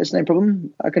 Okay, that's no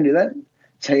problem. I can do that.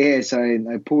 So yeah,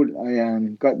 I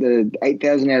got the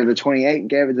 8,000 out of the 28,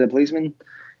 gave it to the policeman,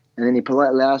 and then he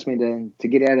politely asked me to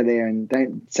get out of there and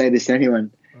don't say this to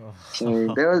anyone. So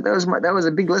that was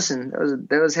a big lesson.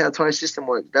 That was how Thai system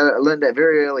works. I learned that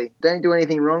very early. Don't do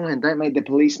anything wrong and don't make the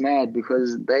police mad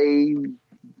because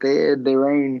they're their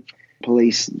own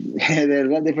police. They're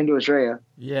a lot different to Australia.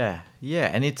 Yeah,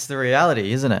 and it's the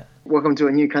reality, isn't it? Welcome to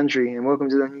a new country and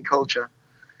welcome to the new culture.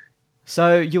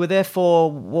 So you were there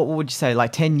for, what would you say,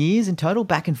 like 10 years in total,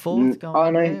 back and forth?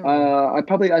 I'd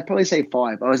probably say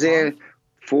 5. I was there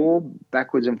 4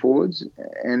 backwards and forwards,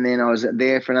 and then I was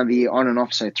there for another year on and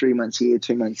off. So 3 months here,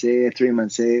 2 months there, 3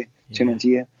 months there, 2 months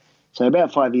here. So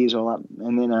about 5 years all up.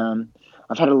 And then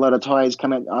I've had a lot of Thais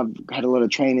come out. I've had a lot of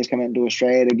trainers come out to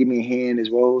Australia to give me a hand as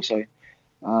well. So,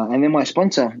 and then my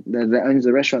sponsor that owns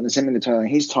the restaurant that sent me to Thailand,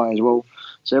 he's Thai as well.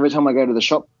 So every time I go to the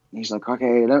shop, he's like,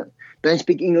 okay, don't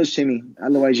speak English to me,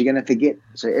 otherwise you're going to forget.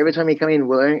 So every time you come in,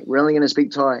 we're only going to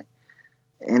speak Thai.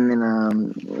 And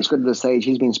then it's got to the stage,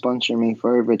 he's been sponsoring me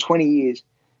for over 20 years.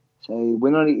 So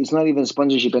it's not even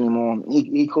sponsorship anymore.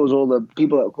 He calls all the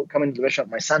people that come into the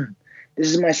restaurant my son. This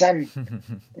is my son.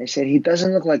 They said, he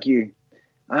doesn't look like you.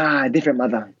 Different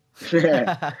mother.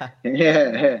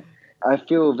 Yeah. I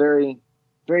feel very,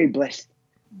 very blessed.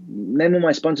 The name of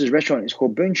my sponsor's restaurant is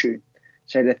called Bunchu.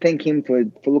 So to thank him for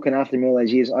looking after me all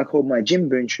those years, I called my gym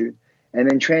Bunchu. And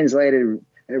then translated,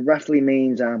 it roughly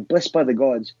means blessed by the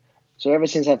gods. So ever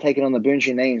since I've taken on the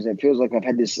Bunchu names, it feels like I've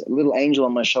had this little angel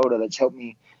on my shoulder that's helped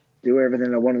me do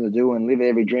everything I wanted to do and live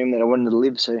every dream that I wanted to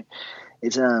live. So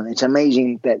it's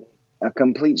amazing that a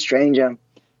complete stranger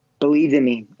believed in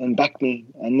me and backed me.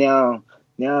 And now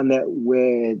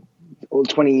we're all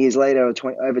 20 years later,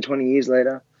 over 20 years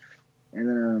later.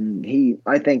 And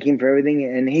I thank him for everything,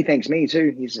 and he thanks me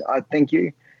too. I thank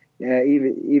you,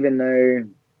 even though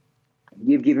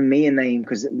you've given me a name,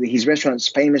 because his restaurant's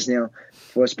famous now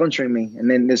for sponsoring me.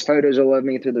 And then there's photos all over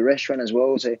me through the restaurant as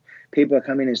well. So people are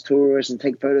coming as tourists and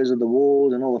take photos of the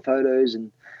walls and all the photos,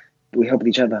 and we help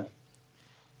each other.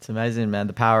 It's amazing, man.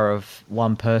 The power of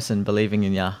one person believing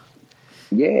in you.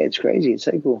 Yeah, it's crazy. It's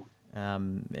so cool.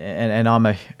 And I'm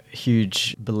a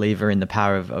huge believer in the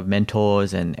power of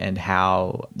mentors and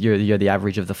how you're the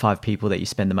average of the 5 people that you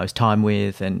spend the most time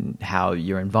with, and how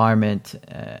your environment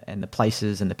and the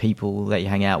places and the people that you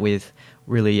hang out with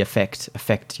really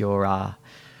affect your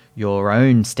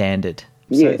own standard.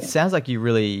 So it sounds like you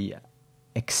really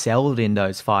excelled in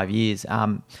those 5 years.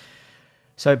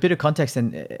 So a bit of context,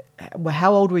 and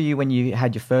how old were you when you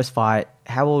had your first fight?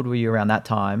 How old were you around that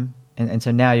time? And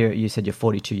so now you said you're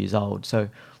 42 years old. So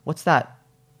what's that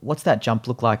jump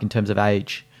look like in terms of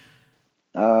age?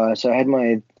 So I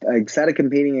started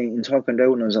competing in Taekwondo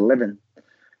when I was 11.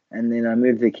 And then I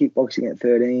moved to kickboxing at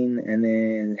 13, and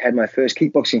then had my first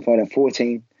kickboxing fight at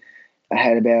 14. I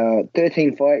had about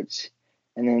 13 fights.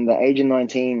 And then at the age of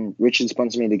 19, Richard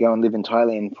sponsored me to go and live in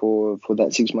Thailand for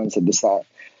that 6 months at the start.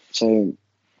 So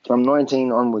from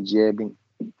 19 onwards, been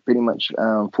pretty much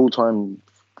full-time.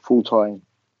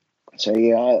 So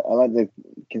yeah, I like to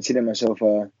consider myself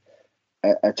a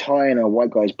Thai and a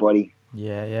white guy's body.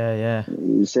 Yeah.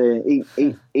 So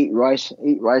eat rice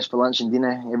for lunch and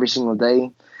dinner every single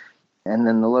day, and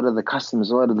then a lot of the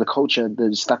customs, a lot of the culture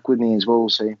that stuck with me as well.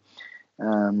 So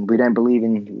We don't believe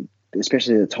in,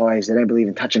 especially the Thais, they don't believe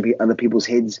in touching other people's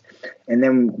heads. And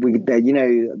then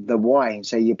the why.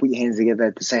 So you put your hands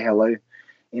together to say hello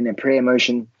in a prayer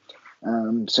motion.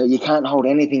 So you can't hold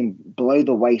anything below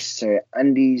the waist. So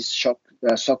undies,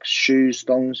 socks, shoes,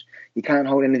 thongs. You can't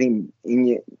hold anything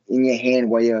in your hand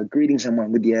while you're greeting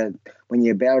someone when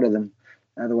you bow to them.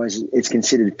 Otherwise, it's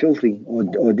considered filthy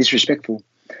or disrespectful.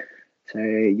 So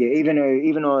yeah, even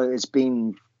though it's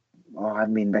been, I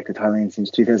haven't been back to Thailand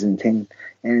since 2010,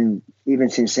 and even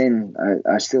since then,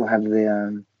 I still have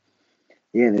the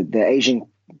Asian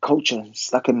culture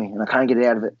stuck in me, and I can't get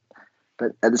out of it.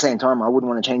 But at the same time, I wouldn't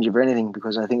want to change it for anything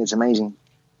because I think it's amazing.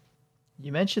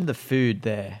 You mentioned the food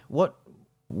there. What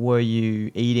were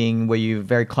you eating? Were you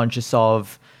very conscious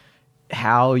of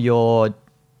how your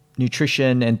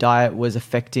nutrition and diet was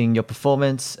affecting your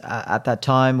performance at that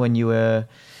time when you were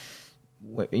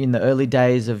in the early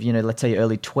days of, let's say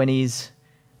early 20s?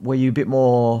 Were you a bit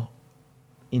more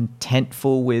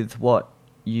intentful with what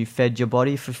you fed your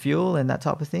body for fuel and that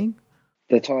type of thing?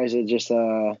 The Thais are just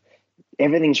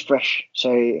everything's fresh.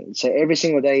 So every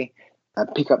single day, a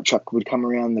pickup truck would come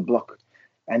around the block,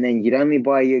 and then you'd only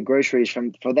buy your groceries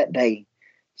for that day.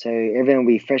 So everything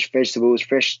will be fresh vegetables,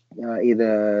 fresh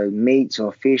either meats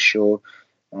or fish or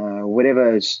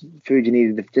whatever food you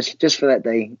needed just for that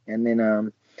day. And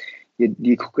then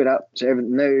you cook it up. So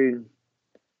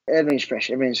everything's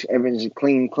fresh. Everything's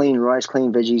clean rice,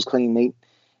 clean veggies, clean meat.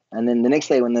 And then the next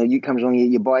day when the ute comes along,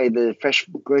 you buy the fresh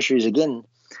groceries again.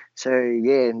 So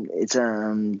yeah, it's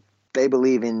they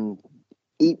believe in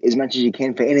eat as much as you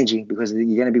can for energy because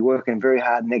you're going to be working very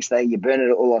hard the next day. You burn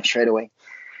it all off straight away.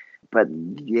 But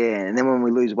yeah, and then when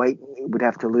we lose weight, we'd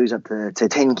have to lose up to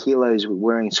 10 kilos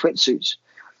wearing sweatsuits.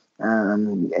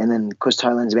 And then because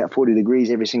Thailand's about 40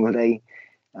 degrees every single day,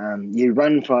 you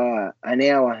run for an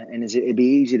hour and it'd be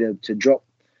easy to drop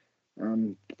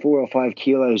 4 or 5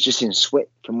 kilos just in sweat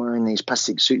from wearing these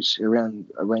plastic suits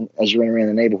around as you run around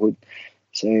the neighborhood.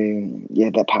 So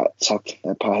yeah, that part sucked.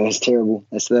 That's terrible.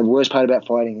 That's the worst part about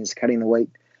fighting is cutting the weight.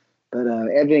 But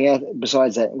everything else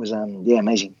besides that was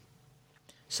amazing.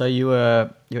 So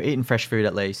you're eating fresh food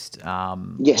at least.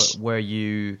 Yes. Were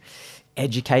you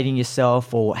educating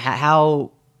yourself, or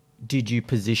how did you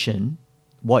position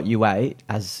what you ate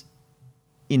as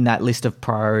in that list of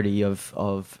priority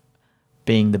of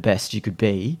being the best you could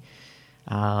be?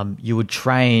 You would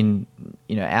train,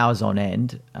 hours on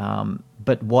end.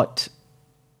 But what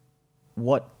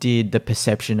did the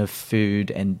perception of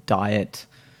food and diet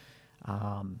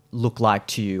look like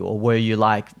to you? Or were you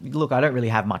like, look, I don't really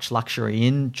have much luxury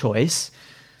in choice,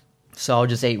 so I'll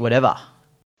just eat whatever?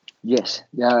 Yes,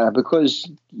 because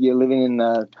you're living in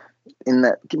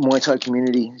that Muay Thai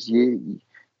community,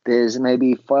 there's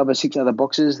maybe 5 or 6 other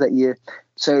boxes that you.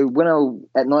 So when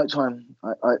at night time,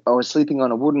 I was sleeping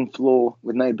on a wooden floor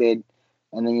with no bed,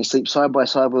 and then you sleep side by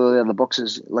side with all the other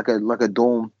boxes like a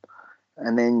dorm,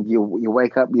 and then you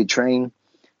wake up, you train.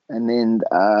 And then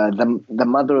the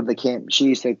mother of the camp, she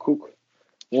used to cook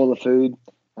all the food.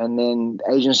 And then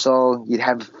Asian style, you'd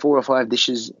have 4 or 5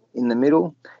 dishes in the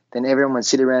middle. Then everyone would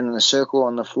sit around in a circle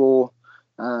on the floor,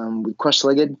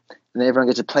 cross-legged, and everyone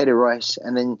gets a plate of rice.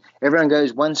 And then everyone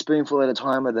goes 1 spoonful at a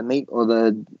time of the meat or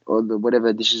the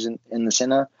whatever dishes in the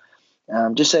center,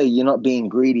 just so you're not being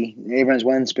greedy. Everyone's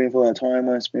 1 spoonful at a time,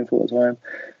 1 spoonful at a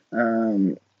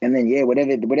time. And then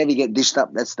whatever you get dished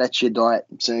up, that's your diet.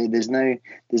 So there's no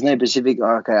specific.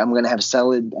 Okay, I'm going to have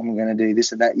salad. I'm going to do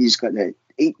this or that. You just got to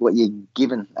eat what you're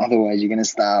given. Otherwise, you're going to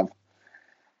starve.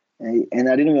 And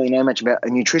I didn't really know much about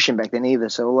nutrition back then either.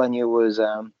 So all I knew was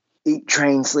eat,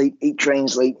 train, sleep. Eat, train,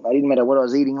 sleep. I didn't matter what I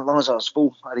was eating as long as I was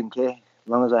full. I didn't care as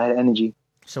long as I had energy.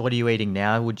 So what are you eating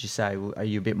now? Would you say are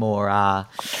you a bit more? A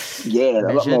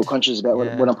lot more conscious about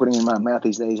what I'm putting in my mouth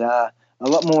these days. A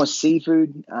lot more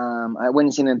seafood. I went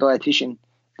and seen a dietitian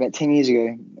about 10 years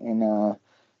ago. And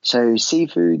so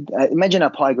seafood, imagine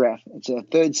a pie graph. It's a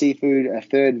third seafood, a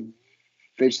third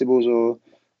vegetables or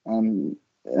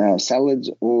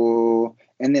salads,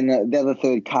 and then the other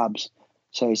third carbs.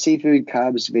 So seafood,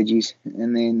 carbs, veggies,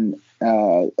 and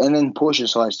then portion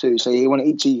size too. So you want to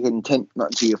eat till you're content,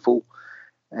 not till you're full.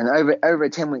 And over a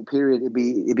 10-week period, it'd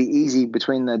be easy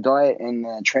between the diet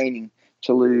and training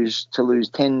to lose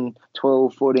 10,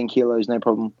 12, 14 kilos, no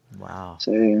problem. Wow.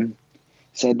 So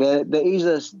the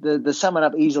easiest, the sum it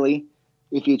up easily,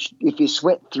 if you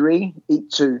sweat 3,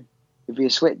 eat 2. If you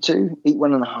sweat 2, eat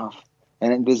 1.5.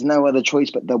 And there's no other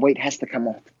choice, but the weight has to come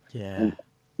off. Yeah.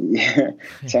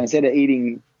 So instead of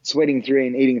sweating 3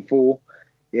 and eating 4,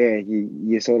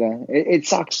 you sort of, it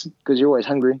sucks because you're always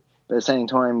hungry. But at the same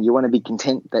time, you want to be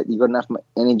content that you got enough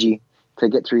energy to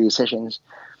get through your sessions.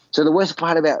 So the worst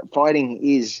part about fighting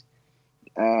is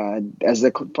as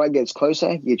the fight gets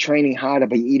closer, you're training harder,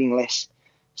 but you're eating less.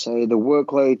 So the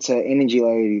workload to energy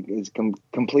load is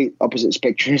complete opposite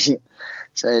spectrum.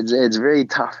 So it's very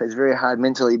tough. It's very hard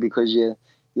mentally because you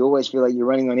always feel like you're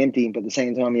running on empty, but at the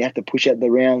same time you have to push out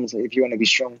the rounds if you want to be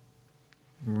strong.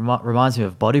 Reminds me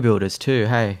of bodybuilders too,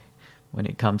 hey, when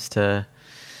it comes to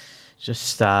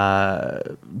just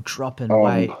dropping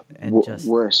weight and just...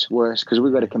 Worse, because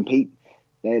we've got to compete.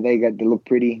 They got to look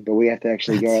pretty, but we have to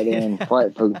actually go out there and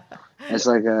fight for... It's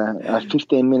like a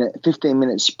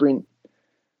 15-minute sprint.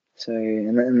 So,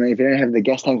 and if you don't have the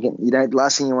gas tank,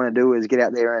 last thing you want to do is get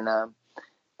out there and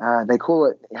they call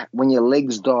it when your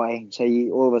legs die. So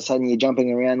all of a sudden you're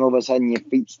jumping around, all of a sudden your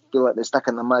feet feel like they're stuck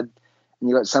in the mud, and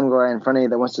you got some guy in front of you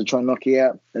that wants to try and knock you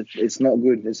out. It's not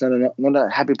good. It's not a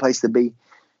happy place to be.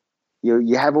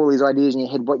 You have all these ideas in your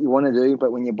head what you want to do,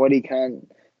 but when your body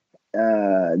can't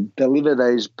deliver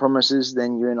those promises,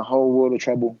 then you're in a whole world of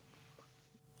trouble.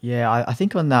 Yeah, I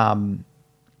think on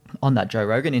that Joe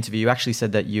Rogan interview, you actually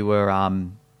said that you were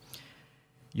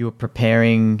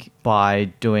preparing by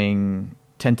doing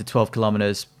 10 to 12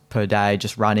 kilometers per day,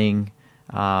 just running.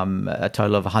 A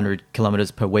total of 100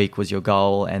 kilometers per week was your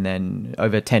goal, and then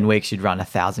over 10 weeks you'd run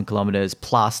 1,000 kilometers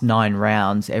plus 9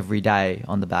 rounds every day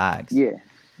on the bags.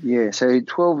 Yeah. So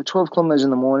 12 kilometers in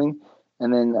the morning,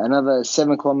 and then another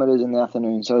 7 kilometers in the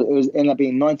afternoon. So it ended up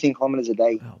being 19 kilometers a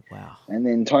day. Oh wow! And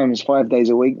then times 5 days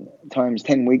a week, times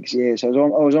 10 weeks. Yeah, so it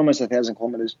was almost 1,000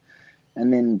 kilometers.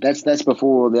 And then that's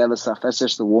before all the other stuff. That's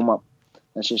just the warm up.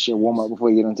 That's just your warm up before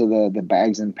you get into the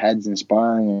bags and pads and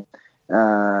sparring.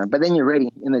 But then you're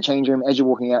ready in the change room. As you're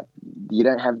walking out, you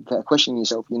don't have to question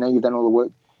yourself. You know you've done all the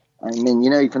work, and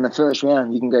then from the first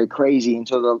round you can go crazy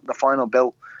until the final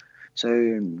bell. So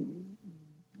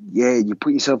yeah, you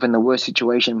put yourself in the worst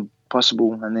situation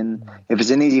possible, and then if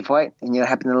it's an easy fight and you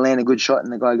happen to land a good shot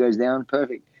and the guy goes down,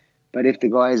 perfect. But if the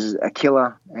guy's a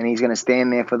killer and he's going to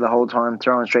stand there for the whole time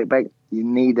throwing straight back, you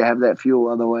need to have that fuel.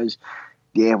 Otherwise,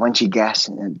 yeah, once you gas,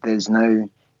 there's no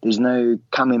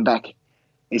coming back.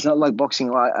 It's not like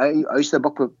boxing. I used to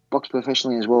box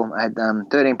professionally as well. I had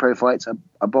 13 pro fights.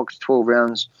 I boxed 12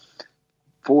 rounds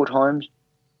 4 times.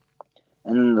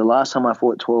 And then the last time I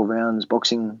fought 12 rounds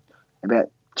boxing,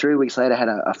 about 3 weeks later, I had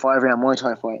a 5-round Muay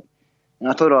Thai fight. And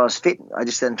I thought I was fit. I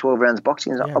just done 12 rounds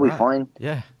boxing. I'll be fine.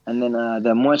 Yeah. And then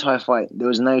the Muay Thai fight, there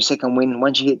was no second win.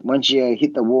 Once you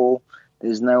hit the wall,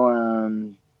 there's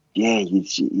no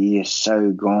you're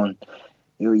so gone.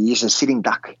 You're just a sitting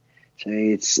duck. So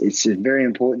it's very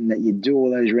important that you do all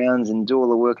those rounds and do all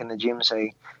the work in the gym. So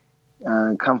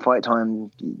come fight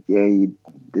time,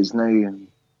 there's no, you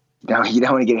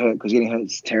don't want to get hurt, because getting hurt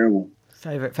is terrible.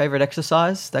 Favorite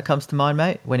exercise that comes to mind,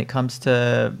 mate, when it comes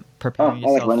to preparing yourself?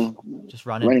 I like running. Just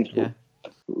running. Yeah.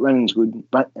 Running's good.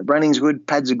 Running's good.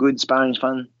 Pads are good. Sparring's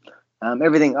fun.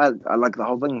 Everything. I like the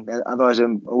whole thing. Otherwise, I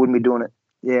wouldn't be doing it.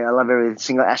 Yeah, I love every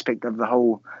single aspect of the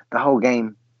whole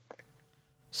game.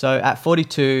 So at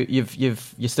 42,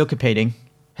 you're still competing.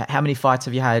 How many fights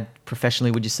have you had professionally,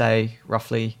 would you say,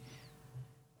 roughly,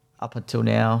 up until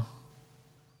now?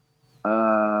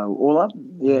 All up?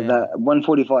 Yeah.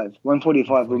 145.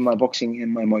 145 with my boxing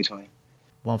and my Muay Thai.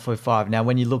 145. Now,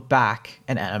 when you look back,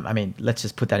 and I mean, let's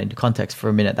just put that into context for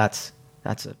a minute. That's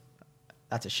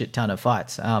a shit ton of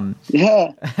fights.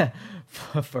 Yeah.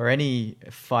 For any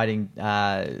fighting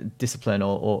discipline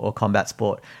or combat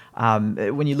sport.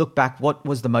 When you look back, what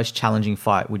was the most challenging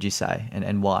fight, would you say,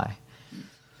 and why?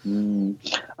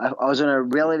 I was on a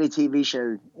reality TV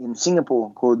show in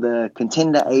Singapore called the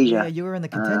Contender Asia. Yeah, you were in the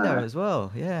Contender as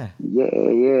well. Yeah.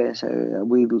 Yeah. So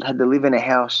we had to live in a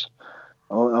house,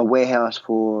 or a warehouse,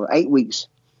 for 8 weeks,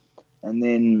 and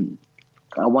then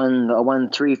I won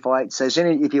 3 fights. So as soon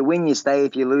as, if you win, you stay.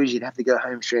 If you lose, you'd have to go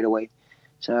home straight away.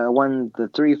 So I won the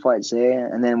 3 fights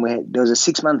there, and then there was a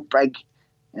 6-month break,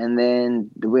 and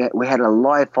then we had a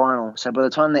live final. So by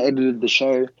the time they edited the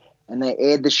show and they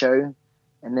aired the show,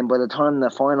 and then by the time the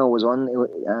final was on,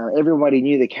 everybody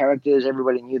knew the characters,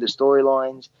 everybody knew the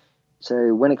storylines.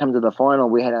 So when it comes to the final,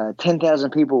 we had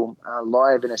 10,000 people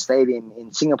live in a stadium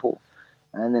in Singapore,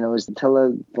 and then it was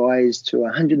televised to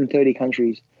 130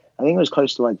 countries. I think it was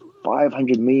close to like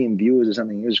 500 million viewers or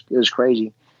something. It was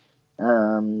crazy.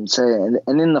 And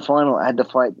in the final, I had to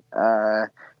fight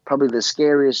probably the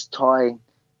scariest Thai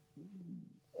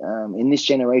in this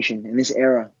generation, in this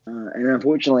era. And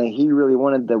unfortunately, he really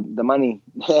wanted the money.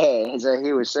 Yeah, so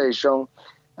he was so strong.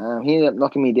 He ended up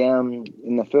knocking me down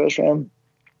in the first round,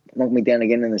 knocked me down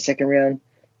again in the second round,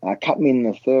 cut me in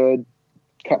the third,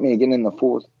 cut me again in the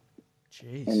fourth.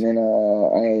 Jeez. And then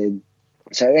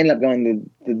I ended up going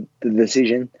the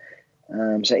decision.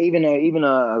 So even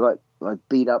though I got like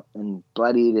beat up and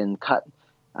bloodied and cut,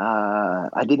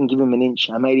 I didn't give him an inch.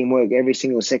 I made him work every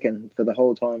single second for the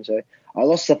whole time. So I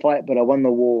lost the fight, but I won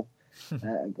the war.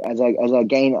 As I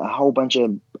gained a whole bunch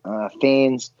of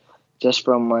fans just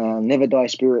from my never die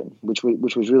spirit, which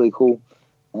was really cool.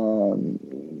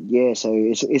 So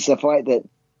it's a fight that,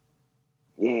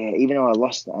 even though I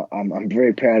lost, I'm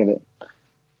very proud of it.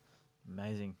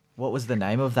 Amazing. What was the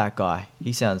name of that guy?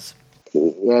 He sounds...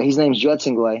 Yeah, his name's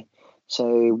Judson Glay.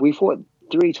 So we fought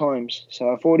 3 times.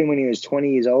 So I fought him when he was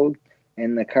 20 years old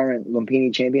and the current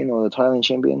Lumpini champion or the Thailand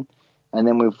champion. And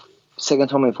then second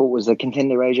time we fought was the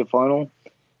Contender Asia final.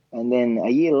 And then a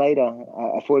year later,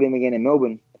 I fought him again in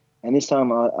Melbourne. And this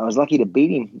time I was lucky to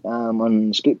beat him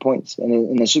on split points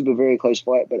in a super very close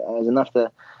fight. But it was enough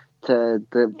for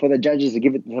the judges to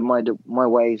give it my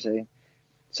way. So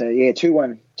yeah,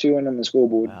 2-1 on the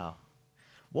scoreboard. Wow.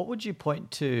 What would you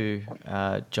point to,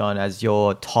 John, as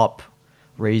your top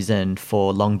reason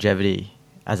for longevity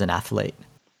as an athlete?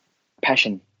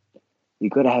 Passion. You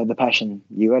got to have the passion.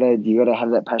 You got to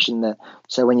have that passion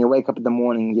so when you wake up in the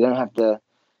morning, you don't have to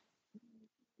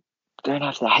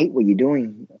hate what you're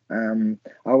doing. I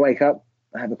wake up,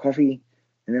 I have a coffee,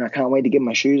 and then I can't wait to get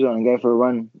my shoes on and go for a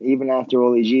run. Even after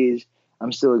all these years,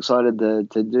 I'm still excited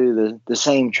to do the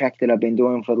same track that I've been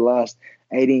doing for the last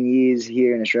 18 years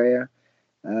here in Australia,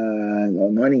 or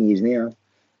 19 years now.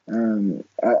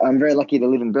 I'm very lucky to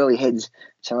live in Burleigh Heads,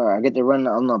 so I get to run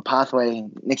on the pathway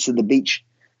next to the beach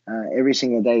every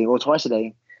single day or twice a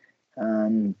day.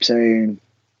 So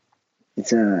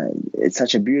it's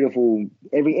such a beautiful,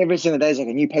 every single day is like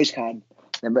a new postcard.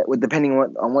 But depending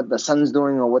on what the sun's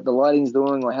doing or what the lighting's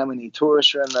doing or how many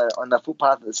tourists are on the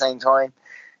footpath at the same time,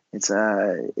 it's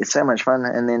so much fun.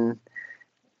 And then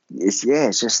it's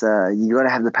just you got to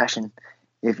have the passion.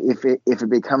 If it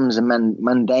becomes a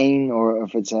mundane, or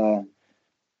if it's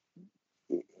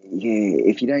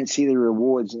if you don't see the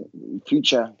rewards,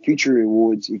 future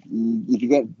rewards, if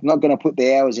you're not going to put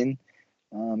the hours in,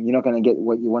 you're not going to get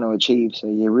what you want to achieve. So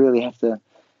you really have to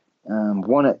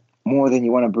want it more than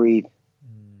you want to breathe.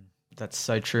 That's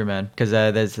so true, man. Because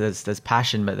there's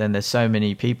passion, but then there's so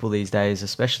many people these days,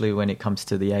 especially when it comes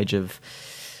to the age of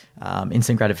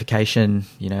instant gratification.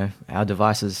 You know, our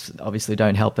devices obviously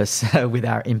don't help us with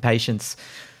our impatience,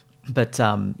 but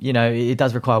it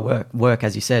does require work,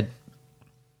 as you said.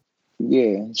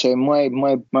 Yeah. So my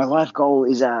life goal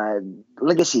is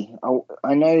legacy.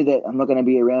 I know that I'm not going to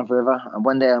be around forever.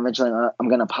 One day eventually I'm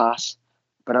going to pass,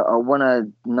 but I want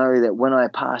to know that when I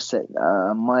pass, that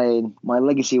my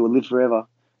legacy will live forever.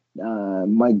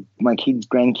 My kids,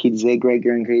 grandkids, their great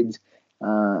grandkids.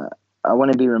 I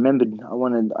want to be remembered. I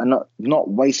want to not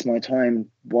waste my time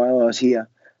while I was here.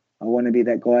 I want to be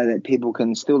that guy that people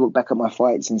can still look back at my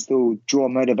fights and still draw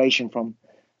motivation from.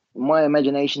 My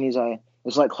imagination is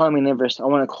it's like climbing Everest. I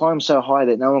want to climb so high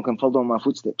that no one can follow in my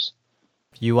footsteps.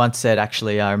 You once said,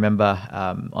 actually, I remember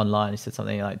online, you said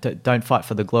something like, don't fight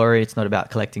for the glory. It's not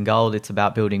about collecting gold. It's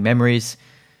about building memories,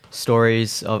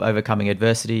 stories of overcoming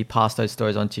adversity, pass those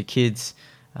stories on to your kids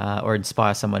or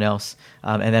inspire someone else.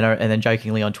 And then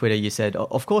jokingly on Twitter, you said,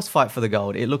 of course, fight for the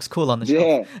gold. It looks cool on the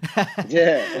shelf.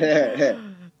 Yeah.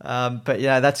 But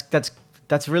yeah,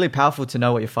 that's really powerful to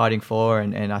know what you're fighting for.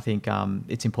 And I think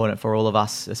it's important for all of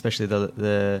us, especially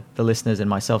the listeners and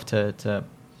myself, to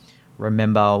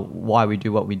remember why we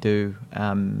do what we do,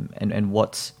 and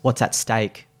what's at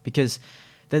stake, because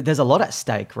there's a lot at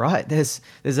stake, right? There's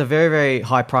a very, very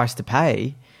high price to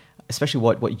pay, especially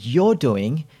what you're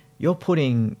doing. You're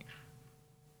putting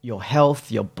your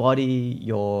health, your body,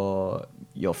 your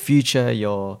future,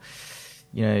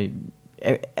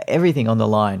 everything on the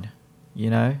line,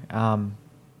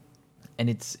 and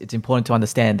it's important to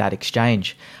understand that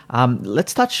exchange.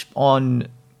 Let's touch on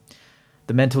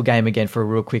the mental game again for a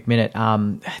real quick minute.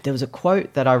 There was a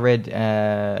quote that I read,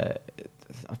 I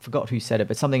forgot who said it,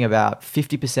 but something about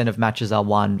 50% of matches are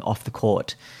won off the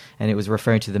court. And it was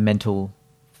referring to the mental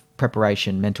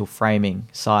preparation, mental framing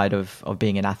side of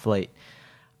being an athlete.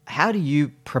 How do you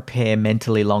prepare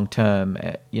mentally long-term?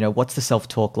 What's the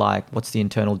self-talk like? What's the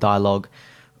internal dialogue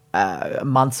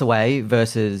months away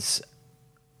versus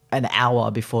an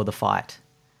hour before the fight?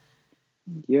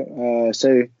 Yeah.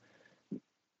 So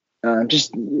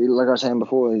just like I was saying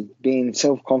before, being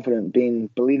self-confident,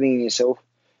 believing in yourself.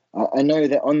 I know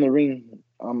that on the ring,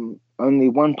 I'm only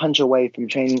one punch away from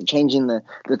changing the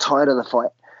tide of the fight.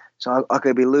 So I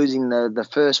could be losing the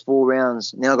first 4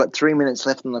 rounds. Now I've got 3 minutes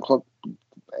left on the clock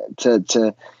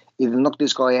to either knock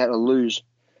this guy out or lose.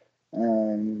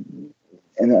 And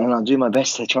I'll do my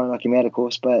best to try and knock him out, of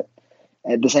course. But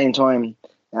at the same time,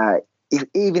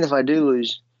 even if I do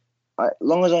lose,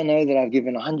 long as I know that I've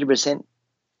given 100%,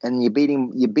 and you're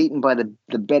beaten by the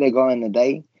better guy in the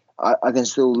day, I can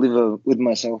still live with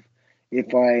myself.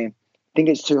 If I think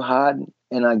it's too hard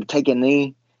and I take a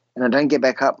knee and I don't get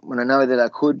back up when I know that I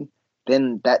could,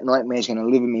 then that nightmare is going to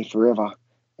live with me forever.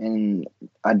 And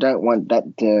I don't want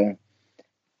that to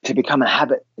become a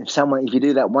habit. If you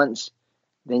do that once,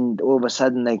 then all of a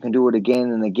sudden they can do it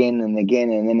again and again and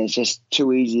again, and then it's just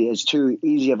too easy. It's too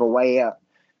easy of a way out.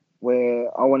 Where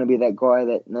I want to be that guy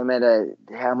that no matter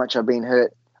how much I've been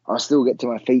hurt, I'll still get to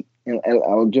my feet, and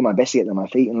I'll do my best to get to my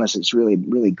feet unless it's really,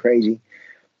 really crazy.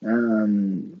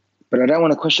 But I don't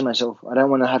want to question myself. I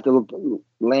don't want to have to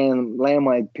lay on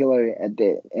my pillow at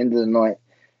the end of the night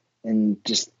and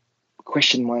just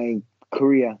question my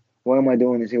career. Why am I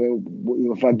doing this?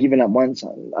 If I've given up once,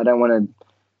 I don't want to.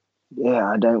 Yeah,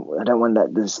 I don't want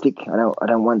that to stick. I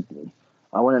want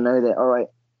to know that, all right,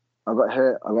 I got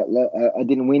hurt. I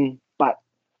didn't win, but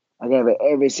I gave it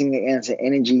every single ounce of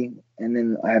energy, and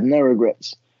then I have no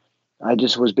regrets. I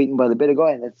just was beaten by the better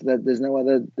guy. There's no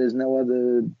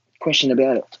other question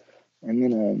about it. And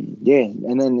then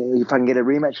and then if I can get a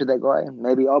rematch with that guy,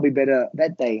 maybe I'll be better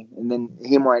that day. And then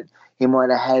he might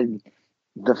have had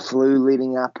the flu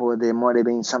leading up, or there might have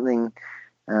been something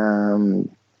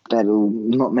that'll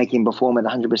not make him perform at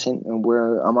 100%, and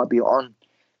where I might be on.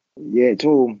 Yeah, it's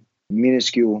all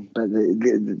minuscule, but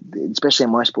especially in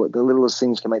my sport, the littlest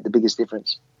things can make the biggest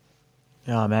difference.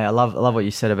 Oh man, I love what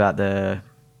you said about the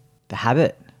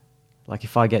habit. Like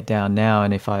if I get down now,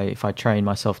 and if I train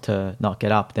myself to not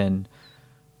get up, then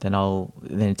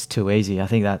it's too easy. I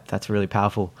think that's really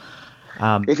powerful.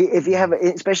 If you have,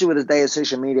 especially with the day of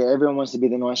social media, everyone wants to be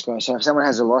the nice guy. So if someone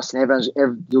has a loss,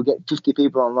 and you'll get 50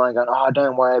 people online going, "Oh,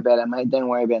 don't worry about it, mate. Don't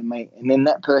worry about it, mate." And then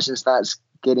that person starts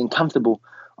getting comfortable.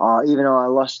 Oh, even though I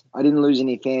lost, I didn't lose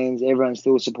any fans. Everyone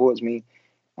still supports me.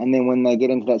 And then when they get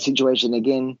into that situation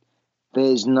again,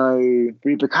 there's no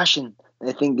repercussion.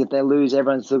 They think if they lose,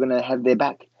 everyone's still going to have their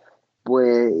back.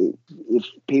 Where if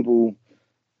people,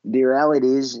 the reality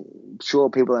is, sure,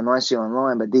 people are nice to you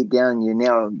online, but deep down, you're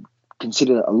now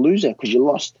considered a loser because you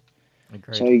lost.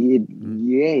 Agreed. So you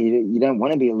don't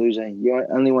want to be a loser. You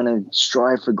only want to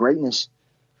strive for greatness.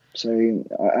 So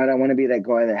I don't want to be that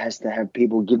guy that has to have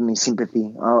people give me sympathy.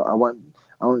 In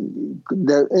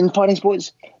fighting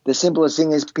sports, the simplest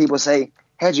thing is people say,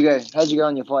 "How'd you go? How'd you go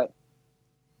on your fight?"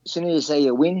 As soon as you say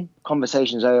you win,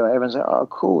 conversation's over. Everyone's like, "Oh,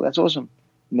 cool, that's awesome."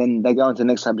 And then they go on to the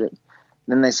next subject.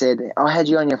 Then they said, "Oh, how'd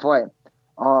you go on your fight?"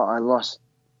 "Oh, I lost."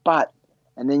 But,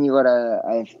 and then you got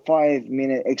a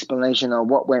 5-minute explanation of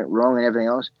what went wrong and everything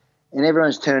else, and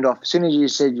everyone's turned off. As soon as you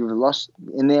said you've lost,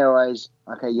 in their eyes,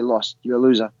 okay, you lost. You're a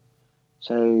loser.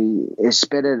 So it's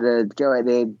better to go out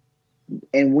there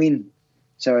and win.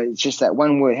 So it's just that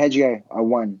one word. How'd you go? I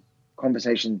won.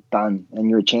 Conversation done, and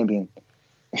you're a champion.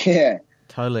 Yeah.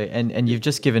 Totally. And you've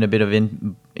just given a bit of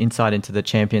insight into the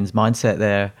champion's mindset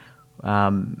there,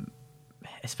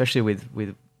 especially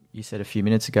with you said a few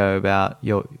minutes ago about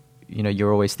you're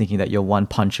always thinking that you're one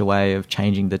punch away of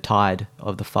changing the tide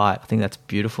of the fight. I think that's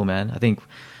beautiful, man. I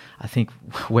think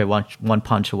we're one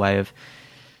punch away of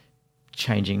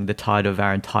changing the tide of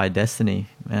our entire destiny,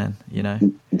 man.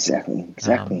 Exactly.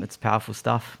 It's powerful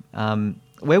stuff.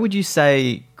 Where would you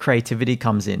say creativity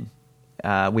comes in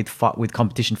with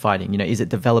competition fighting? Is it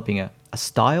developing a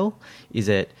style? Is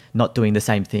it not doing the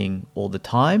same thing all the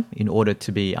time in order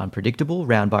to be unpredictable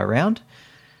round by round?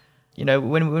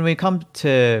 When we come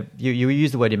to you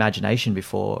used the word imagination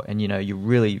before, and you're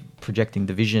really projecting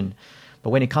the vision. But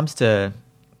when it comes to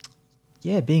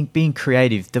being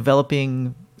creative,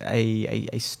 developing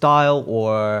a style,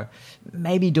 or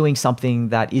maybe doing something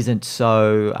that isn't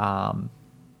so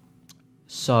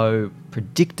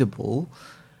predictable,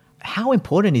 how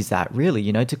important is that really,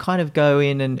 to kind of go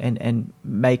in and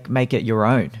make it your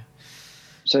own?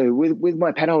 So with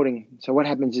my pad holding, so what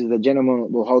happens is the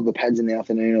gentleman will hold the pads in the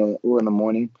afternoon or in the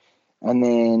morning, and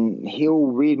then he'll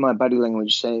read my body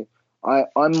language. So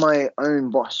I'm my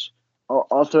own boss.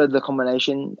 I'll throw the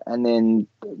combination, and then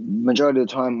majority of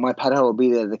the time my pad holder will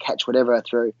be there to catch whatever I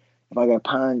throw. If I go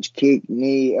punch, kick,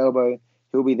 knee, elbow,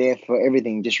 he'll be there for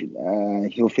everything. Just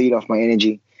he'll feed off my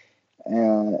energy,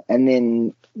 and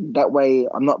then that way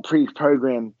I'm not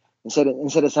pre-programmed. Instead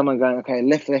of someone going, okay,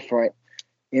 left, right,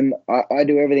 I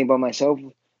do everything by myself,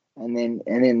 and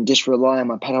then just rely on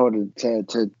my pad holder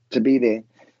to be there.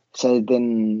 So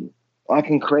then I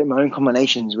can create my own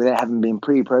combinations without having been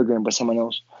pre-programmed by someone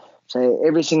else. So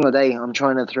every single day I'm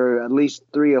trying to throw at least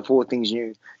 3 or 4 things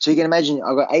new. So you can imagine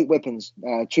I've got 8 weapons,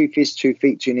 2 fists, 2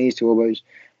 feet, 2 knees, 2 elbows.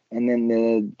 And then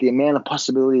the amount of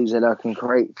possibilities that I can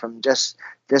create from just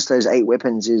those 8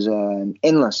 weapons is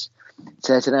endless.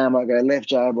 So today I might go left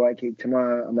jab, right kick.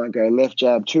 Tomorrow I might go left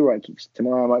jab, 2 right kicks.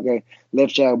 Tomorrow I might go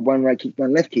left jab, 1 right kick,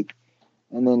 1 left kick.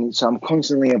 And then, so I'm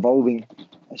constantly evolving.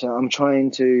 So I'm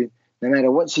trying to, no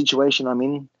matter what situation I'm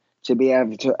in, to be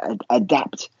able to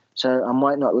adapt. So I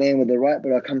might not land with the right,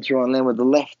 but I'll come through and land with the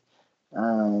left.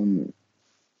 And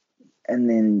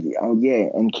then,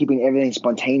 and keeping everything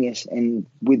spontaneous and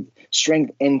with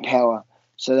strength and power.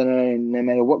 So that no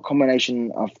matter what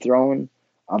combination I've thrown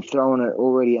it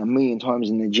already a million times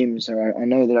in the gym. So I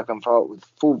know that I can throw it with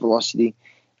full velocity,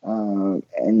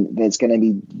 and that's going to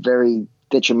be very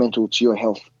detrimental to your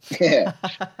health. Yeah.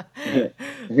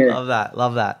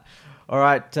 Love that. All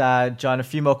right, John, a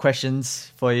few more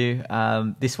questions for you.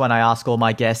 This one I ask all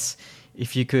my guests.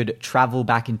 If you could travel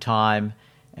back in time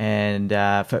and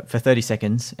for 30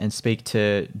 seconds and speak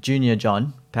to junior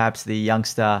John, perhaps the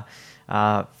youngster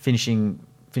finishing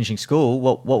school,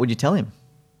 what would you tell him?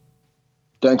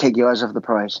 Don't take your eyes off the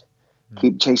prize.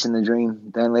 Keep chasing the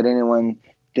dream. Don't let anyone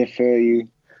defer you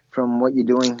from what you're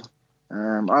doing.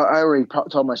 I already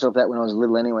told myself that when I was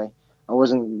little anyway.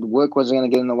 Work wasn't going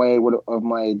to get in the way of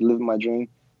my living my dream.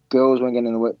 Girls weren't getting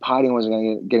in the way. Partying wasn't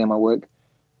going to get in my work.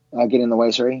 Get in the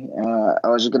way, sorry. I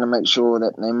was just going to make sure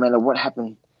that no matter what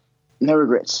happened, no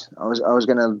regrets. I was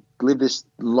going to live this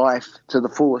life to the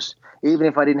fullest. Even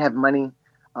if I didn't have money,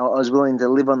 I was willing to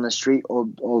live on the street or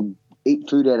eat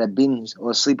food out of bins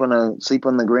or sleep on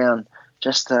the ground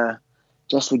just to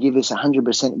give this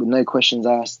 100% with no questions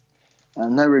asked,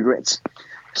 no regrets.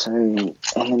 So, and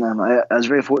then I was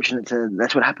very fortunate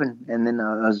that's what happened. And then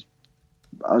I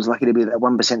was lucky to be that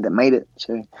 1% that made it.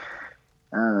 So,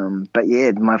 but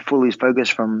yeah, my full focus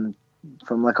from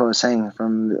like I was saying,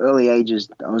 from the early ages,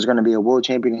 I was going to be a world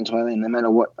champion in Thailand. No matter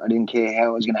what, I didn't care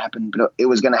how it was going to happen, but it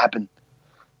was going to happen.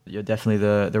 You're definitely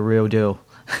the real deal.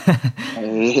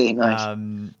 Yeah, nice.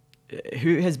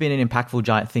 Who has been an impactful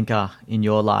giant thinker in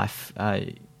your life?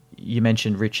 You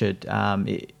mentioned Richard,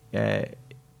 and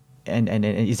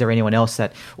is there anyone else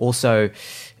that also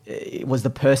was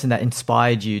the person that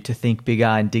inspired you to think bigger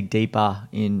and dig deeper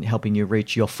in helping you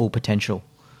reach your full potential?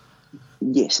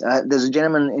 Yes, there's a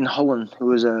gentleman in Holland who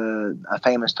was a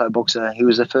famous Thai boxer. He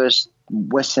was the first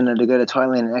Westerner to go to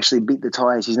Thailand and actually beat the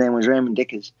Thais. His name was Raymond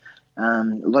Dekkers. A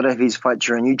lot of his fights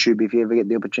are on YouTube if you ever get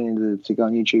the opportunity to go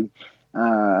on YouTube.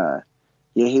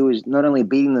 He was not only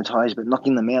beating the Thais but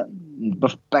knocking them out.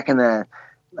 Back in the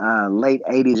late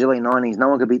 80s, early 90s, no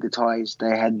one could beat the Thais.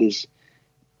 They had this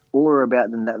aura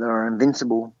about them that they were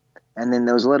invincible. And then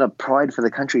there was a lot of pride for the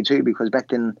country too, because back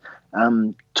then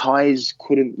Thais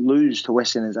couldn't lose to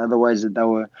Westerners. Otherwise, it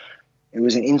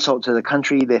was an insult to the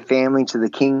country, their family, to the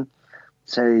king.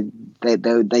 So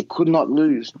they could not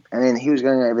lose. And then he was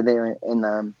going over there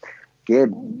and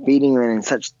beating them in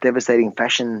such devastating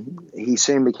fashion. He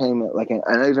soon became like an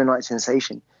overnight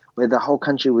sensation where the whole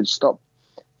country would stop.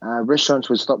 Restaurants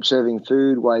would stop serving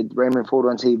food while Raymond fought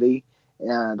on TV.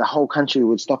 The whole country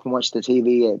would stop and watch the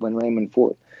TV when Raymond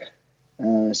fought.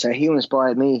 So he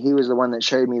inspired me. He was the one that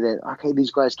showed me that, okay,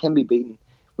 these guys can be beaten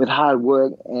with hard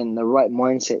work and the right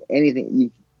mindset.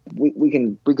 Anything, we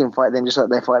can fight them just like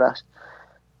they fight us.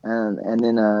 And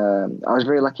then I was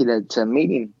very lucky to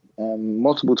meet him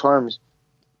multiple times.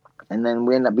 And then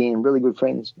we ended up being really good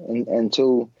friends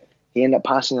until he ended up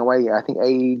passing away, I think,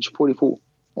 age 44.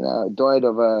 And died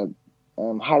of a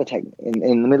heart attack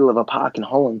in the middle of a park in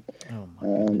Holland.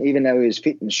 Even though he was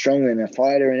fit and strong and a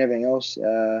fighter and everything else,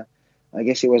 I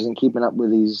guess he wasn't keeping up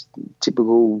with his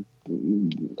typical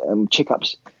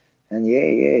checkups. And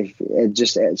it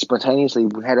just spontaneously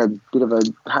had a bit of a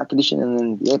heart condition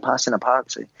and then passed in a park.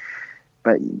 So,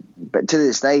 but to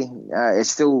this day, it's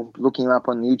still looking up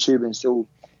on YouTube and still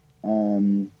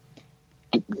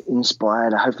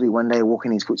inspired. Hopefully one day walk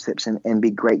in his footsteps and be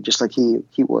great just like he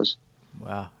was.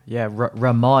 Wow. Yeah,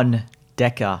 Ramon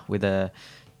Dekker with a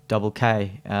double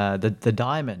K, the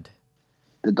Diamond.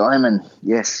 The Diamond,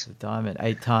 yes. The Diamond,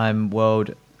 8-time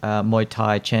world Muay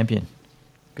Thai champion.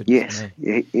 Good. Yes,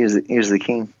 he was the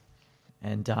king.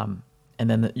 And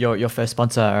then your first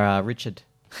sponsor, Richard.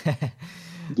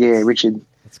 Yeah, Richard.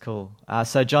 That's cool.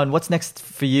 So, John, what's next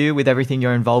for you with everything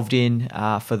you're involved in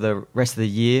for the rest of the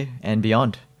year and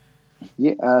beyond?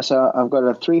 Yeah, so I've got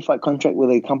a 3-fight contract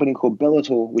with a company called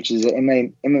Bellator, which is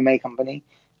an MMA company,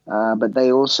 but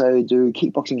they also do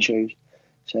kickboxing shows.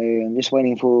 So I'm just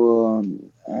waiting for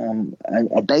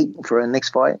a date for a next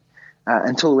fight.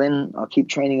 Until then, I'll keep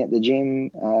training at the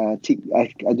gym.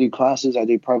 I do classes. I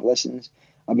do private lessons.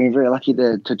 I've been very lucky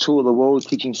to tour the world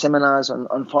teaching seminars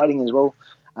on fighting as well.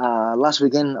 Last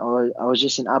weekend, I was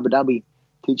just in Abu Dhabi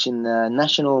teaching the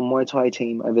national Muay Thai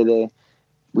team over there,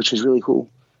 which was really cool.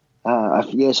 So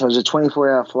it was a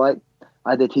 24-hour flight.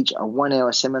 I had to teach a 1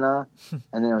 hour seminar,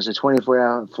 and then it was a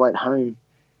 24-hour flight home,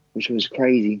 which was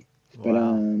crazy. But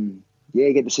yeah,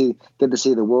 get to see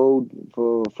the world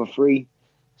for free.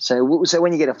 So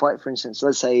when you get a fight, for instance,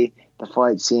 let's say the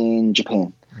fight's in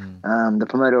Japan, the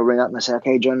promoter will ring up and they say,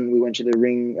 "Okay, John, I want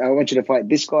you to fight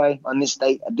this guy on this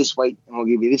date at this weight, and we'll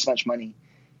give you this much money."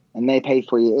 And they pay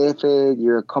for your airfare,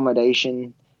 your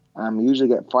accommodation. You usually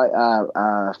get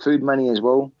food money as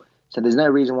well. So there's no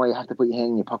reason why you have to put your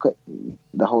hand in your pocket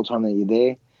the whole time that you're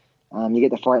there. You get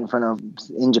to fight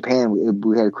in Japan,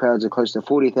 we had crowds of close to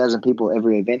 40,000 people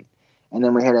every event. And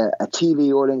then we had a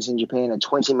TV audience in Japan at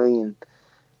 20 million.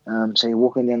 So you're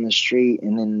walking down the street,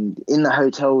 and then in the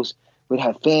hotels, we'd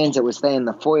have fans that would stay in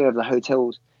the foyer of the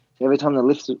hotels. So every time the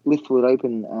lift would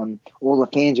open, all the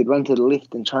fans would run to the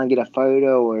lift and try and get a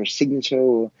photo or a signature.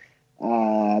 Or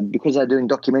because they're doing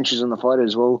documentaries on the fighter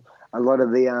as well, a lot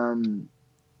of the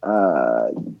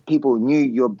people knew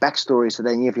your backstory, so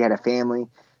they knew if you had a family.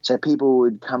 So people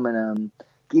would come and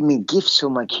give me gifts for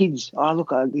my kids. Oh,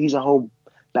 look, here's a whole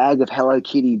bag of Hello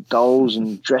Kitty dolls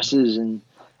and dresses. And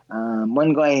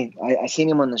one guy, I seen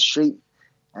him on the street.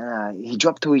 He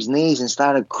dropped to his knees and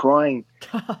started crying.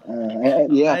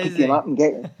 Yeah, I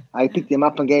picked him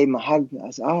up and gave him a hug. I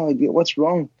said, "Oh, what's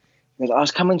wrong?" He goes, "I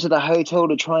was coming to the hotel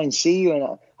to try and see you,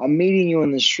 and I'm meeting you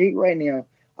on the street right now.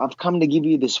 I've come to give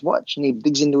you this watch." And he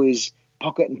digs into his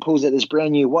pocket and pulls out this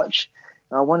brand new watch.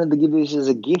 "I wanted to give you this as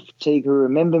a gift so you can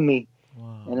remember me."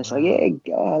 Wow, and it's like,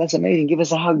 "Yeah, that's amazing. Give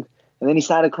us a hug." And then he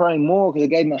started crying more because I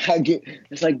gave him a hug.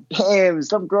 It's like, damn,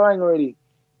 stop crying already.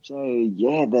 So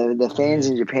yeah, the fans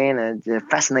in Japan they're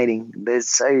fascinating. They're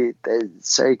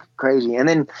so crazy. And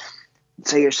then,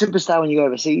 so you're a superstar when you go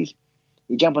overseas.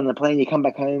 You jump on the plane, you come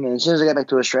back home, and as soon as I go back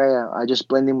to Australia, I just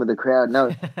blend in with the crowd.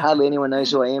 No, hardly anyone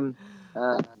knows who I am.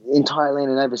 In Thailand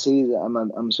and overseas,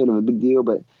 I'm sort of a big deal,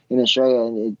 but in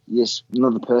Australia, just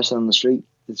another person on the street.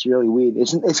 It's really weird.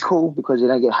 It's cool because you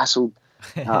don't get hassled.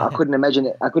 I couldn't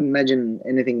imagine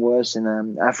anything worse.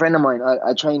 And a friend of mine,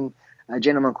 I trained a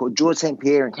gentleman called George St.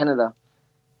 Pierre in Canada,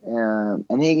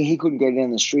 and he couldn't go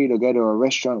down the street or go to a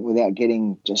restaurant without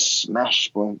getting just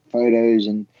smashed by photos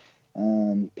and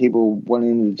people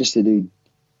wanting just to do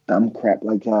dumb crap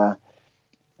like,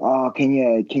 "Oh, can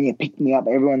you pick me up?"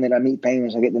 Everyone that I meet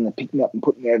famous, I get them to pick me up and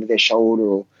put me over their shoulder,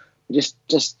 or just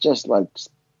like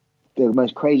the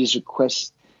most craziest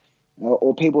requests.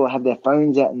 Or people have their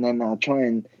phones out and then they'll try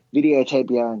and videotape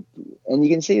you, and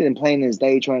you can see them plain as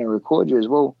day trying to record you as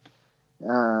well.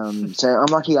 So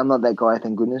I'm lucky I'm not that guy,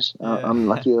 thank goodness. I'm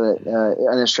lucky that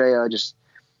in Australia,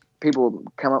 people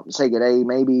come up and say good day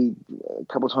maybe a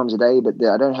couple of times a day, but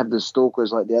I don't have the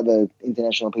stalkers like the other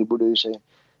international people do. So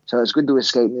it's good to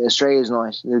escape. Australia's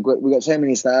nice. We've got so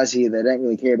many stars here that don't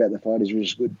really care about the fighters, which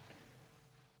is good.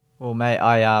 Well, mate,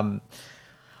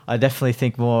 I definitely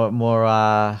think more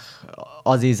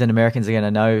Aussies and Americans are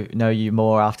going to know you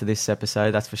more after this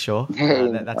episode. That's for sure.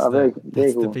 That's very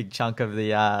cool. The big chunk of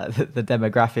the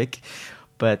demographic.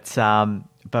 But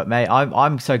mate,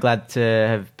 I'm so glad to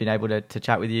have been able to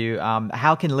chat with you.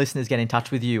 How can listeners get in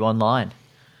touch with you online?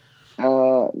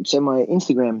 So my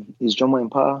Instagram is John Wayne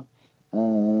Parr.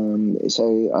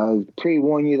 So I'll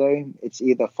pre-warn you though, it's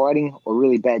either fighting or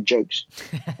really bad jokes.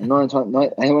 And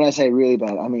when I say really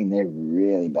bad, I mean they're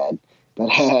really bad. But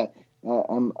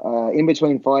I'm in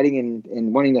between fighting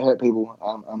and wanting to hurt people.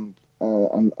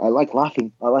 I like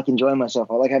laughing. I like enjoying myself.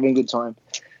 I like having a good time.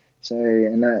 So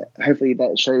hopefully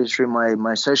that shows through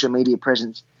my social media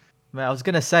presence. Man, I was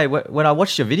gonna say when I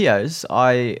watched your videos,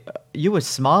 you were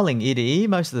smiling ear to ear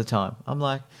most of the time. I'm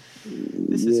like,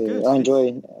 this is good. I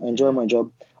enjoy my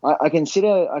job. I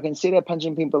consider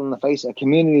punching people in the face a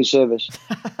community service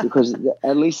because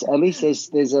at least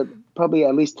there's probably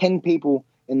at least 10 people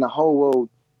in the whole world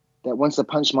that wants to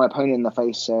punch my opponent in the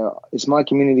face. So it's my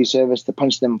community service to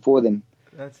punch them for them.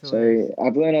 So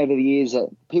I've learned over the years that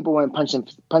people won't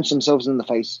punch themselves in the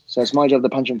face. So it's my job to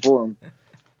punch them for them.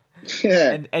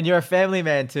 Yeah. And you're a family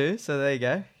man too, so there you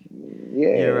go.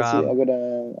 Yeah, I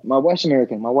got my wife's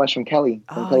American. My wife's from Cali,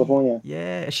 from California.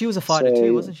 Yeah, she was a fighter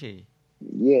too, wasn't she?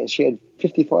 Yeah, she had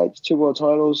 50 fights, 2 world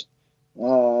titles.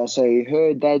 So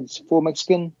her dad's full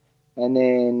Mexican, and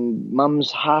then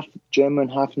mum's half German,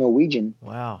 half Norwegian.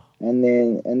 Wow. And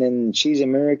then she's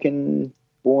American,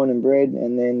 born and bred,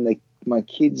 and then my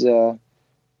kids are.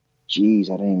 Geez,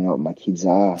 I don't even know what my kids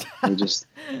are. They're just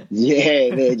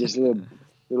they're just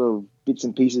little bits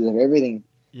and pieces of everything.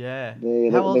 Yeah.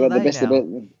 How old are they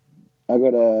now? I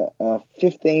got a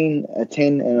 15, a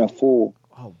 10, and a 4.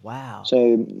 Oh, wow.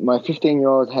 So my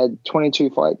 15-year-old had 22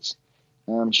 fights.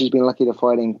 She's been lucky to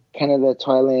fight in Canada,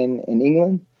 Thailand, and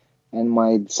England. And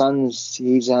my son's,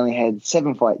 he's only had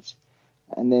 7 fights.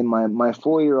 And then my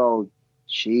 4-year-old,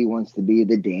 she wants to be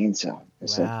the dancer.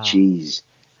 It's Wow. like, geez,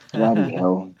 bloody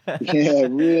hell. Yeah,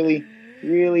 really,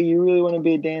 you really want to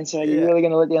be a dancer? You're really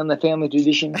going to let down the family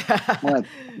tradition? Like,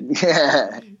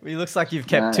 yeah. It looks like you've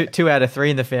kept two out of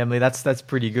three in the family. That's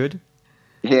pretty good.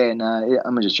 Yeah, no,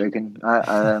 I'm just joking.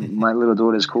 My little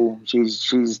daughter's cool.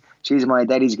 She's my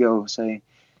daddy's girl, so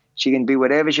she can be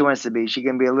whatever she wants to be. She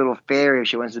can be a little fairy if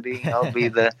she wants to be. I'll be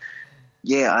the.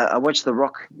 Yeah, I watched The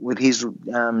Rock with his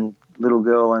little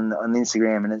girl on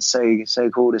Instagram, and it's so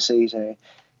cool to see. So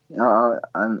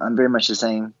I'm very much the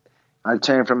same. I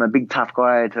turned from a big tough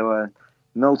guy to a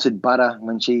melted butter.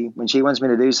 When she wants me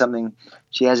to do something,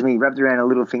 she has me wrapped around her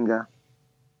little finger.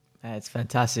 It's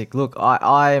fantastic. Look,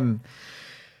 I'm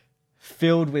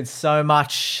filled with so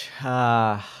much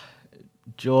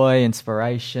joy,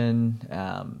 inspiration,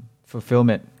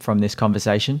 fulfillment from this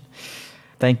conversation.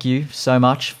 Thank you so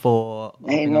much for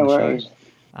Hey, no worries.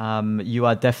 You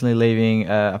are definitely leaving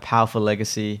a powerful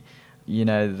legacy. You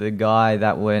know, the guy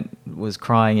that was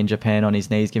crying in Japan on his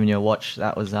knees giving you a watch,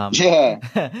 that was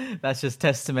that's just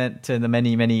testament to the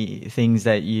many things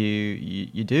that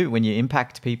you do when you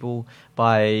impact people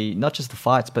by not just the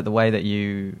fights but the way that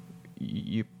you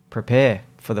prepare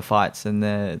for the fights and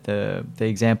the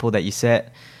example that you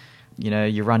set. You know,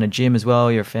 you run a gym as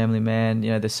well, you're a family man.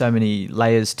 You know, there's so many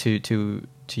layers to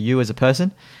you as a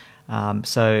person.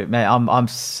 So, man, I'm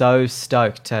so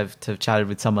stoked to have chatted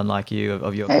with someone like you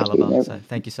of your caliber. So,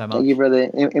 thank you so much. Thank you for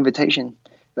the invitation.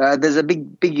 There's a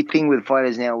big thing with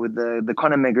fighters now with the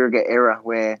Conor McGregor era,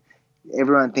 where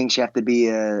everyone thinks you have to be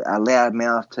a loud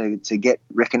mouth to get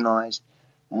recognized.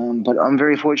 But I'm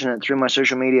very fortunate through my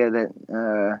social media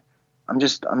that I'm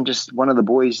just one of the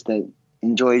boys that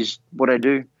enjoys what I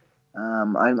do.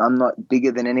 I'm not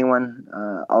bigger than anyone.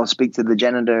 I'll speak to the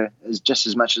janitor just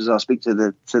as much as I'll speak to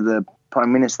the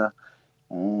Prime Minister.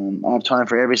 I have time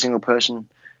for every single person.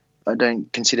 I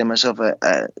don't consider myself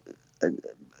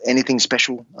anything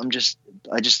special.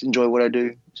 I just enjoy what I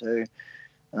do. So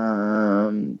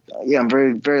I'm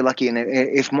very, very lucky. And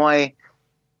if my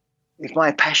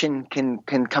passion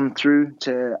can come through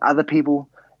to other people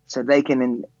so they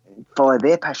can follow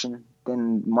their passion,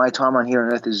 then my time on here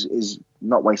on earth is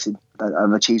not wasted.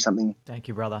 I've achieved something. Thank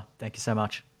you, brother. Thank you so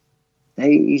much.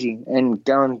 Hey, easy. And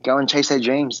go and chase that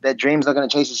dreams. That dream's not going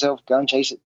to chase itself. Go and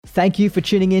chase it. Thank you for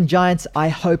tuning in, Giants. I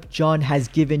hope John has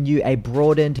given you a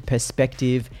broadened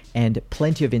perspective and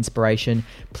plenty of inspiration.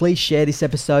 Please share this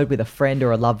episode with a friend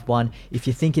or a loved one if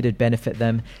you think it'd benefit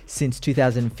them. Since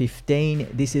 2015,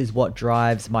 this is what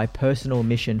drives my personal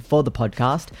mission for the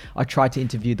podcast. I try to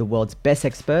interview the world's best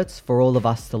experts for all of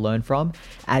us to learn from.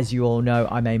 As you all know,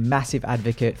 I'm a massive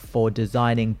advocate for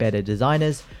designing better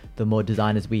designers. The more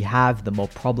designers we have, the more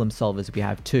problem solvers we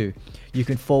have too. You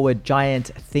can forward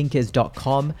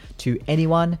giantthinkers.com to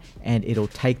anyone and it'll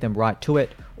take them right to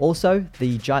it. Also,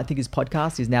 the Giant Thinkers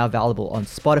podcast is now available on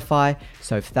Spotify,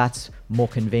 so if that's more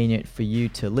convenient for you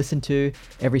to listen to,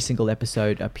 every single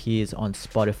episode appears on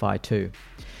Spotify too.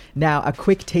 Now, a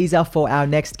quick teaser for our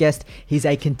next guest. He's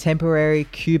a contemporary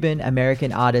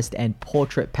Cuban-American artist and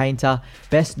portrait painter,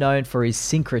 best known for his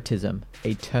syncretism,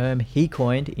 a term he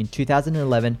coined in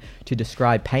 2011 to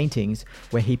describe paintings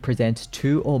where he presents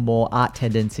two or more art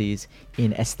tendencies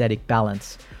in aesthetic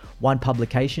balance. One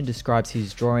publication describes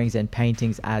his drawings and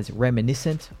paintings as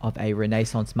reminiscent of a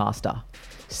Renaissance master.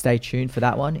 Stay tuned for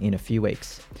that one in a few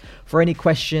weeks. For any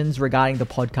questions regarding the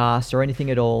podcast or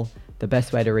anything at all, the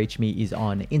best way to reach me is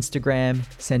on Instagram.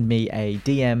 Send me a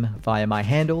DM via my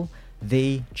handle,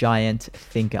 The Giant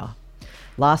Thinker.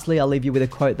 Lastly, I'll leave you with a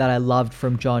quote that I loved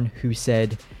from John, who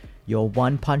said, "You're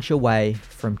one punch away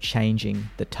from changing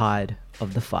the tide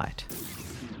of the fight."